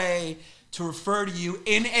proper way to refer to you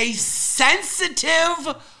in a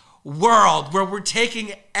sensitive world where we're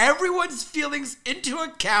taking everyone's feelings into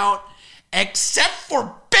account except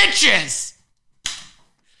for bitches.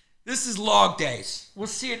 This is Log Days. We'll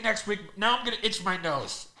see you next week. Now I'm going to itch my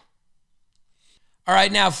nose. All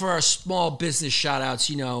right, now for our small business shout-outs.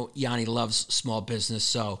 You know, Yanni loves small business,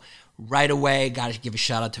 so right away, got to give a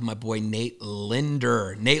shout-out to my boy Nate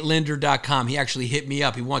Linder. NateLinder.com. He actually hit me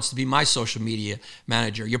up. He wants to be my social media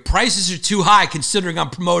manager. Your prices are too high considering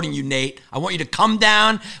I'm promoting you, Nate. I want you to come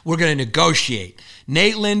down. We're going to negotiate.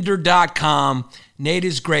 NateLinder.com. Nate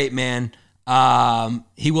is great, man.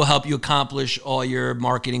 He will help you accomplish all your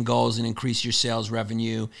marketing goals and increase your sales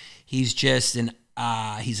revenue. He's just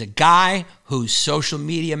he's a guy who social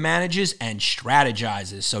media manages and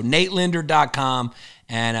strategizes. So NateLinder.com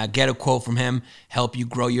and get a quote from him, help you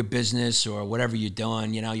grow your business or whatever you're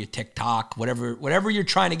doing, you know, your TikTok, whatever you're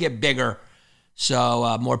trying to get bigger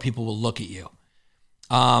so more people will look at you.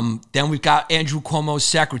 Then we've got Andrew Cuomo's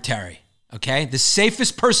secretary. Okay, the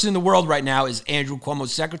safest person in the world right now is Andrew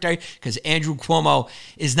Cuomo's secretary because Andrew Cuomo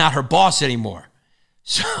is not her boss anymore.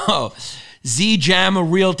 So,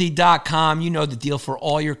 ZJamaRealty.com, you know the deal for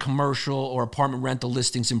all your commercial or apartment rental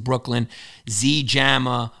listings in Brooklyn.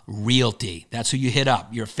 ZJama Realty. That's who you hit up.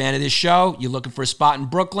 You're a fan of this show, you're looking for a spot in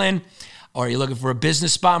Brooklyn, or you're looking for a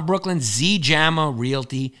business spot in Brooklyn,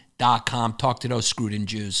 ZJamaRealty.com. Talk to those screwed-in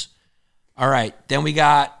Jews. All right, then we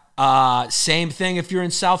got same thing if you're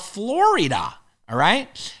in South Florida, all right?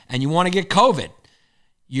 And you want to get COVID.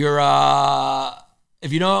 You're,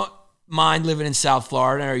 if you don't mind living in South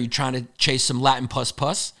Florida or you're trying to chase some Latin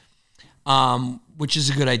puss, which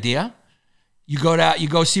is a good idea, you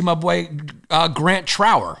go see my boy Grant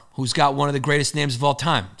Trower, who's got one of the greatest names of all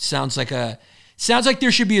time. Sounds like there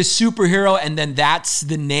should be a superhero and then that's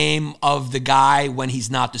the name of the guy when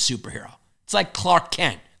he's not the superhero. It's like Clark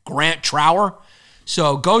Kent, Grant Trower.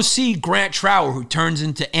 So go see Grant Trower, who turns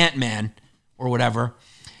into Ant-Man or whatever.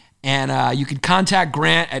 And you can contact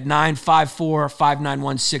Grant at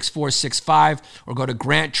 954-591-6465 or go to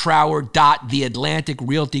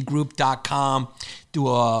granttrower.theatlanticrealtygroup.com. Do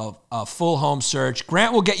a full home search.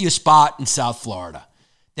 Grant will get you a spot in South Florida.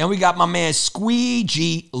 Then we got my man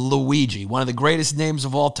Squeegee Luigi, one of the greatest names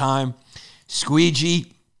of all time.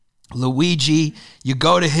 Squeegee Luigi. You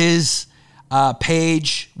go to his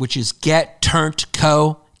page, which is Get Turnt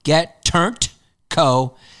Co.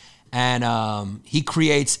 And he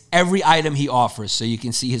creates every item he offers. So you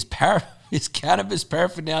can see his cannabis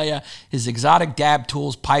paraphernalia, his exotic dab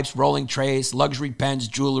tools, pipes, rolling trays, luxury pens,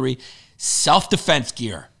 jewelry, self-defense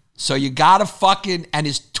gear. So you gotta and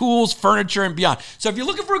his tools, furniture, and beyond. So if you're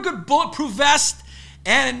looking for a good bulletproof vest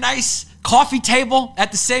and a nice coffee table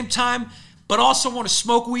at the same time, but also want to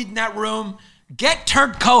smoke weed in that room, Get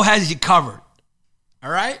Turned Co. has you covered.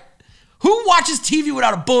 All right? Who watches TV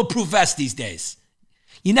without a bulletproof vest these days?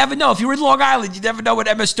 You never know. If you're in Long Island, you never know when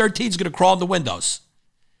MS-13 is going to crawl in the windows.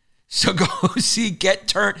 So go see Get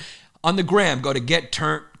Turned on the gram. Go to Get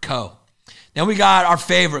Turned Co. Then we got our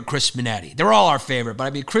favorite, Chris Minetti. They're all our favorite, but I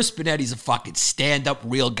mean, Chris Minetti's a fucking stand-up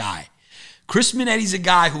real guy. Chris Minetti's a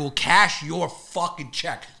guy who will cash your fucking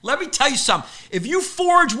check. Let me tell you something. If you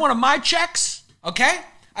forge one of my checks, okay?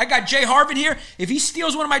 I got Jay Harvin here. If he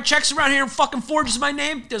steals one of my checks around here and fucking forges my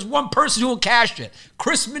name, there's one person who will cash it.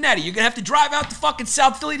 Chris Minetti. You're going to have to drive out to fucking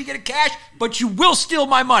South Philly to get it cashed, but you will steal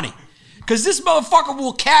my money. Because this motherfucker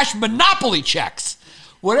will cash Monopoly checks.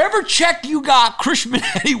 Whatever check you got, Chris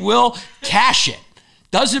Minetti will cash it.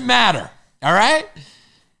 Doesn't matter. All right?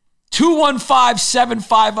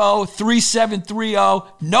 215-750-3730.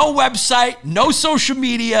 No website, no social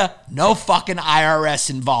media, no fucking IRS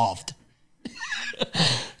involved.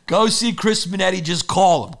 Go see Chris Minetti. Just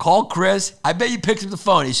call him. Call Chris. I bet you picked up the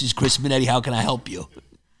phone. He says, Chris Minetti, how can I help you?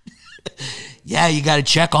 Yeah, you got a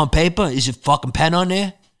check on paper? Is your fucking pen on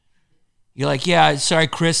there? You're like, yeah, sorry,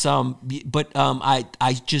 Chris, but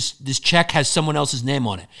this check has someone else's name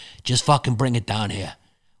on it. Just fucking bring it down here.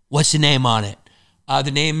 What's the name on it? The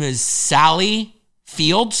name is Sally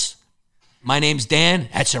Fields. My name's Dan.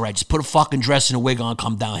 That's all right. Just put a fucking dress and a wig on.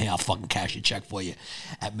 Come down here. I'll fucking cash your check for you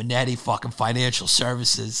at Minetti fucking Financial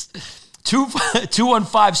Services.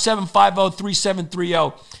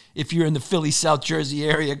 215-750-3730. If you're in the Philly, South Jersey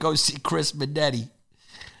area, go see Chris Minetti.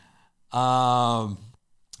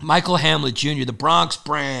 Michael Hamlet Jr., the Bronx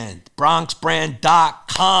Brand,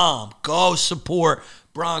 bronxbrand.com. Go support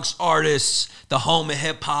Bronx artists, the home of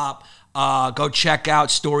hip hop. Go check out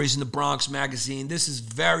Stories in the Bronx magazine. This is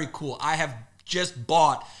very cool. I have just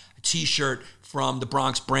bought a t-shirt from the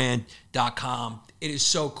bronxbrand.com. It is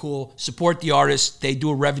so cool. Support the artists. They do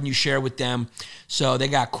a revenue share with them. So they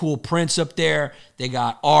got cool prints up there. They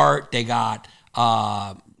got art. They got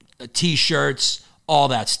t-shirts, all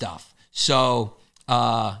that stuff. So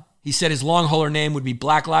he said his long hauler name would be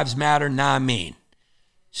Black Lives Matter, nah, I mean.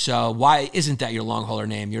 So why isn't that your long hauler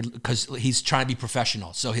name? Because he's trying to be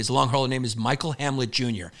professional. So his long hauler name is Michael Hamlet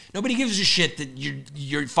Jr. Nobody gives a shit that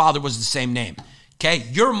your father was the same name. Okay?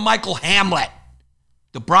 You're Michael Hamlet,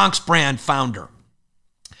 the Bronx Brand founder.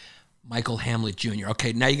 Michael Hamlet Jr.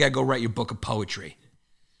 Okay, now you got to go write your book of poetry.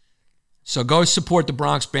 So go support the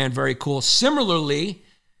Bronx Brand. Very cool. Similarly,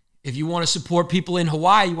 if you want to support people in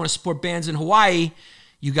Hawaii, you want to support bands in Hawaii,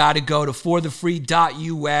 you got to go to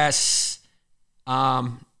forthefree.us.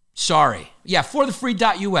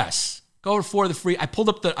 forthefree.us. Go to forthefree. I pulled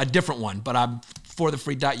up a different one, but I'm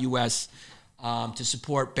forthefree.us to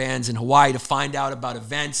support bands in Hawaii, to find out about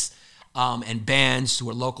events and bands who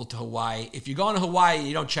are local to Hawaii. If you're going to Hawaii and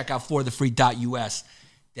you don't check out forthefree.us,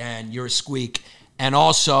 then you're a squeak. And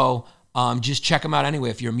also, just check them out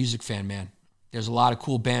anyway if you're a music fan, man. There's a lot of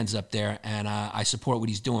cool bands up there, and I support what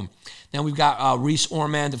he's doing. Then we've got Reese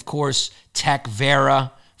Ormond, of course, Tech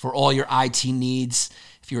Vera for all your IT needs.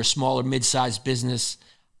 If you're a small or mid-sized business,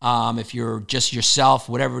 if you're just yourself,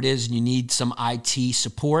 whatever it is, and you need some IT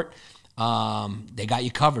support, they got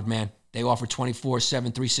you covered, man. They offer 24/7,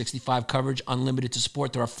 365 coverage, unlimited to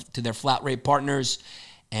support to their flat rate partners,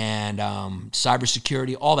 and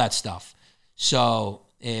cybersecurity, all that stuff. So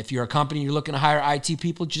if you're a company, you're looking to hire IT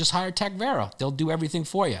people, just hire Tech Vera. They'll do everything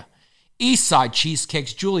for you. Eastside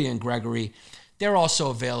Cheesecakes, Julia and Gregory, they're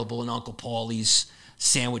also available in Uncle Paulie's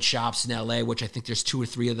sandwich shops in LA, which I think there's 2 or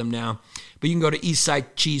 3 of them now. But you can go to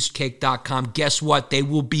eastsidecheesecake.com. Guess what? They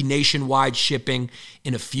will be nationwide shipping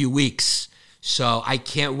in a few weeks. So I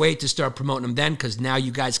can't wait to start promoting them then, because now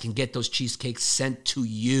you guys can get those cheesecakes sent to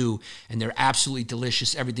you, and they're absolutely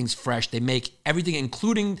delicious. Everything's fresh. They make everything,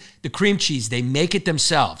 including the cream cheese. They make it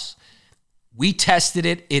themselves. We tested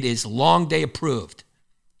it. It is Long Day approved.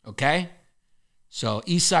 Okay? So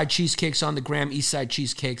Eastside Cheesecakes on the gram,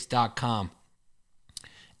 eastsidecheesecakes.com.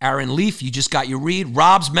 Aaron Leaf, you just got your read.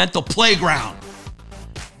 Rob's Mental Playground.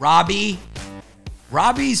 Robbie's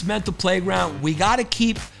Mental Playground. We got to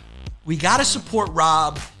support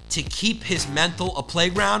Rob to keep his mental a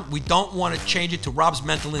playground. We don't want to change it to Rob's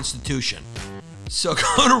Mental Institution. So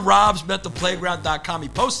go to robsmentalplayground.com. He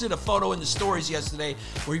posted a photo in the stories yesterday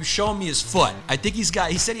where he was showing me his foot. I think he said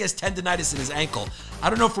he has tendonitis in his ankle. I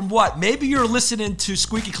don't know from what. Maybe you're listening to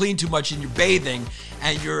Squeaky Clean too much and you're bathing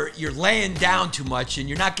and you're laying down too much and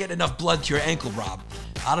you're not getting enough blood to your ankle, Rob.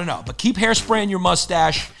 I don't know. But keep hairspraying your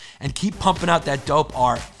mustache and keep pumping out that dope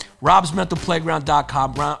art.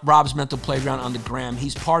 Rob'sMentalPlayground.com, Rob's Mental Playground on the gram.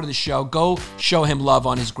 He's part of the show. Go show him love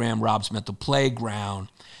on his gram, Rob's Mental Playground.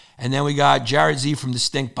 And then we got Jared Z from the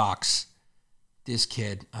Stink Box. this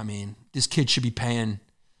kid. I mean, this kid should be paying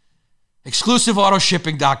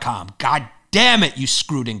exclusiveautoshipping.com. God damn it, you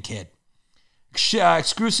screwed in kid.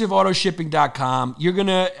 Exclusiveautoshipping.com. You're going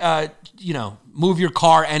to, move your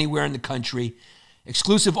car anywhere in the country.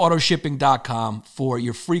 Exclusiveautoshipping.com for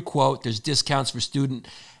your free quote. There's discounts for students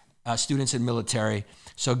and military.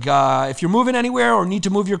 So if you're moving anywhere or need to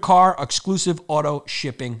move your car,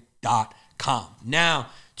 exclusiveautoshipping.com. Now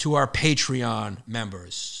to our Patreon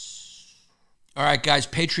members. All right, guys,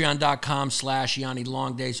 patreon.com/Yanni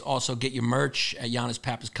Longdays. Also, get your merch at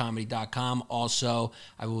YannisPapasComedy.com. Also,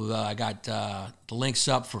 I got the links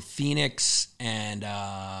up for Phoenix and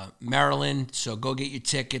Maryland. So go get your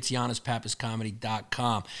tickets,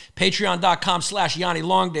 YannisPapasComedy.com. Patreon.com/Yanni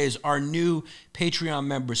Longdays. Our new Patreon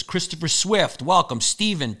members: Christopher Swift, welcome.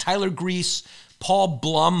 Steven, Tyler Grease, Paul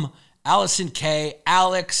Blum, Allison K,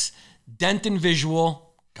 Alex, Denton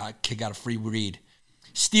Visual. Kid got a free read.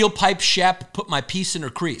 Steel Pipe Shep, put my piece in her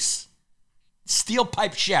crease. Steel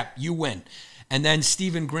Pipe Shep, you win. And then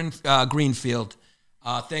Stephen Greenfield.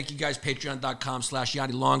 Thank you guys,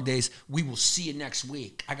 patreon.com/Yanni Longdays. We will see you next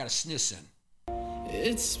week. I got a sniss in.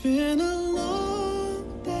 It's been a long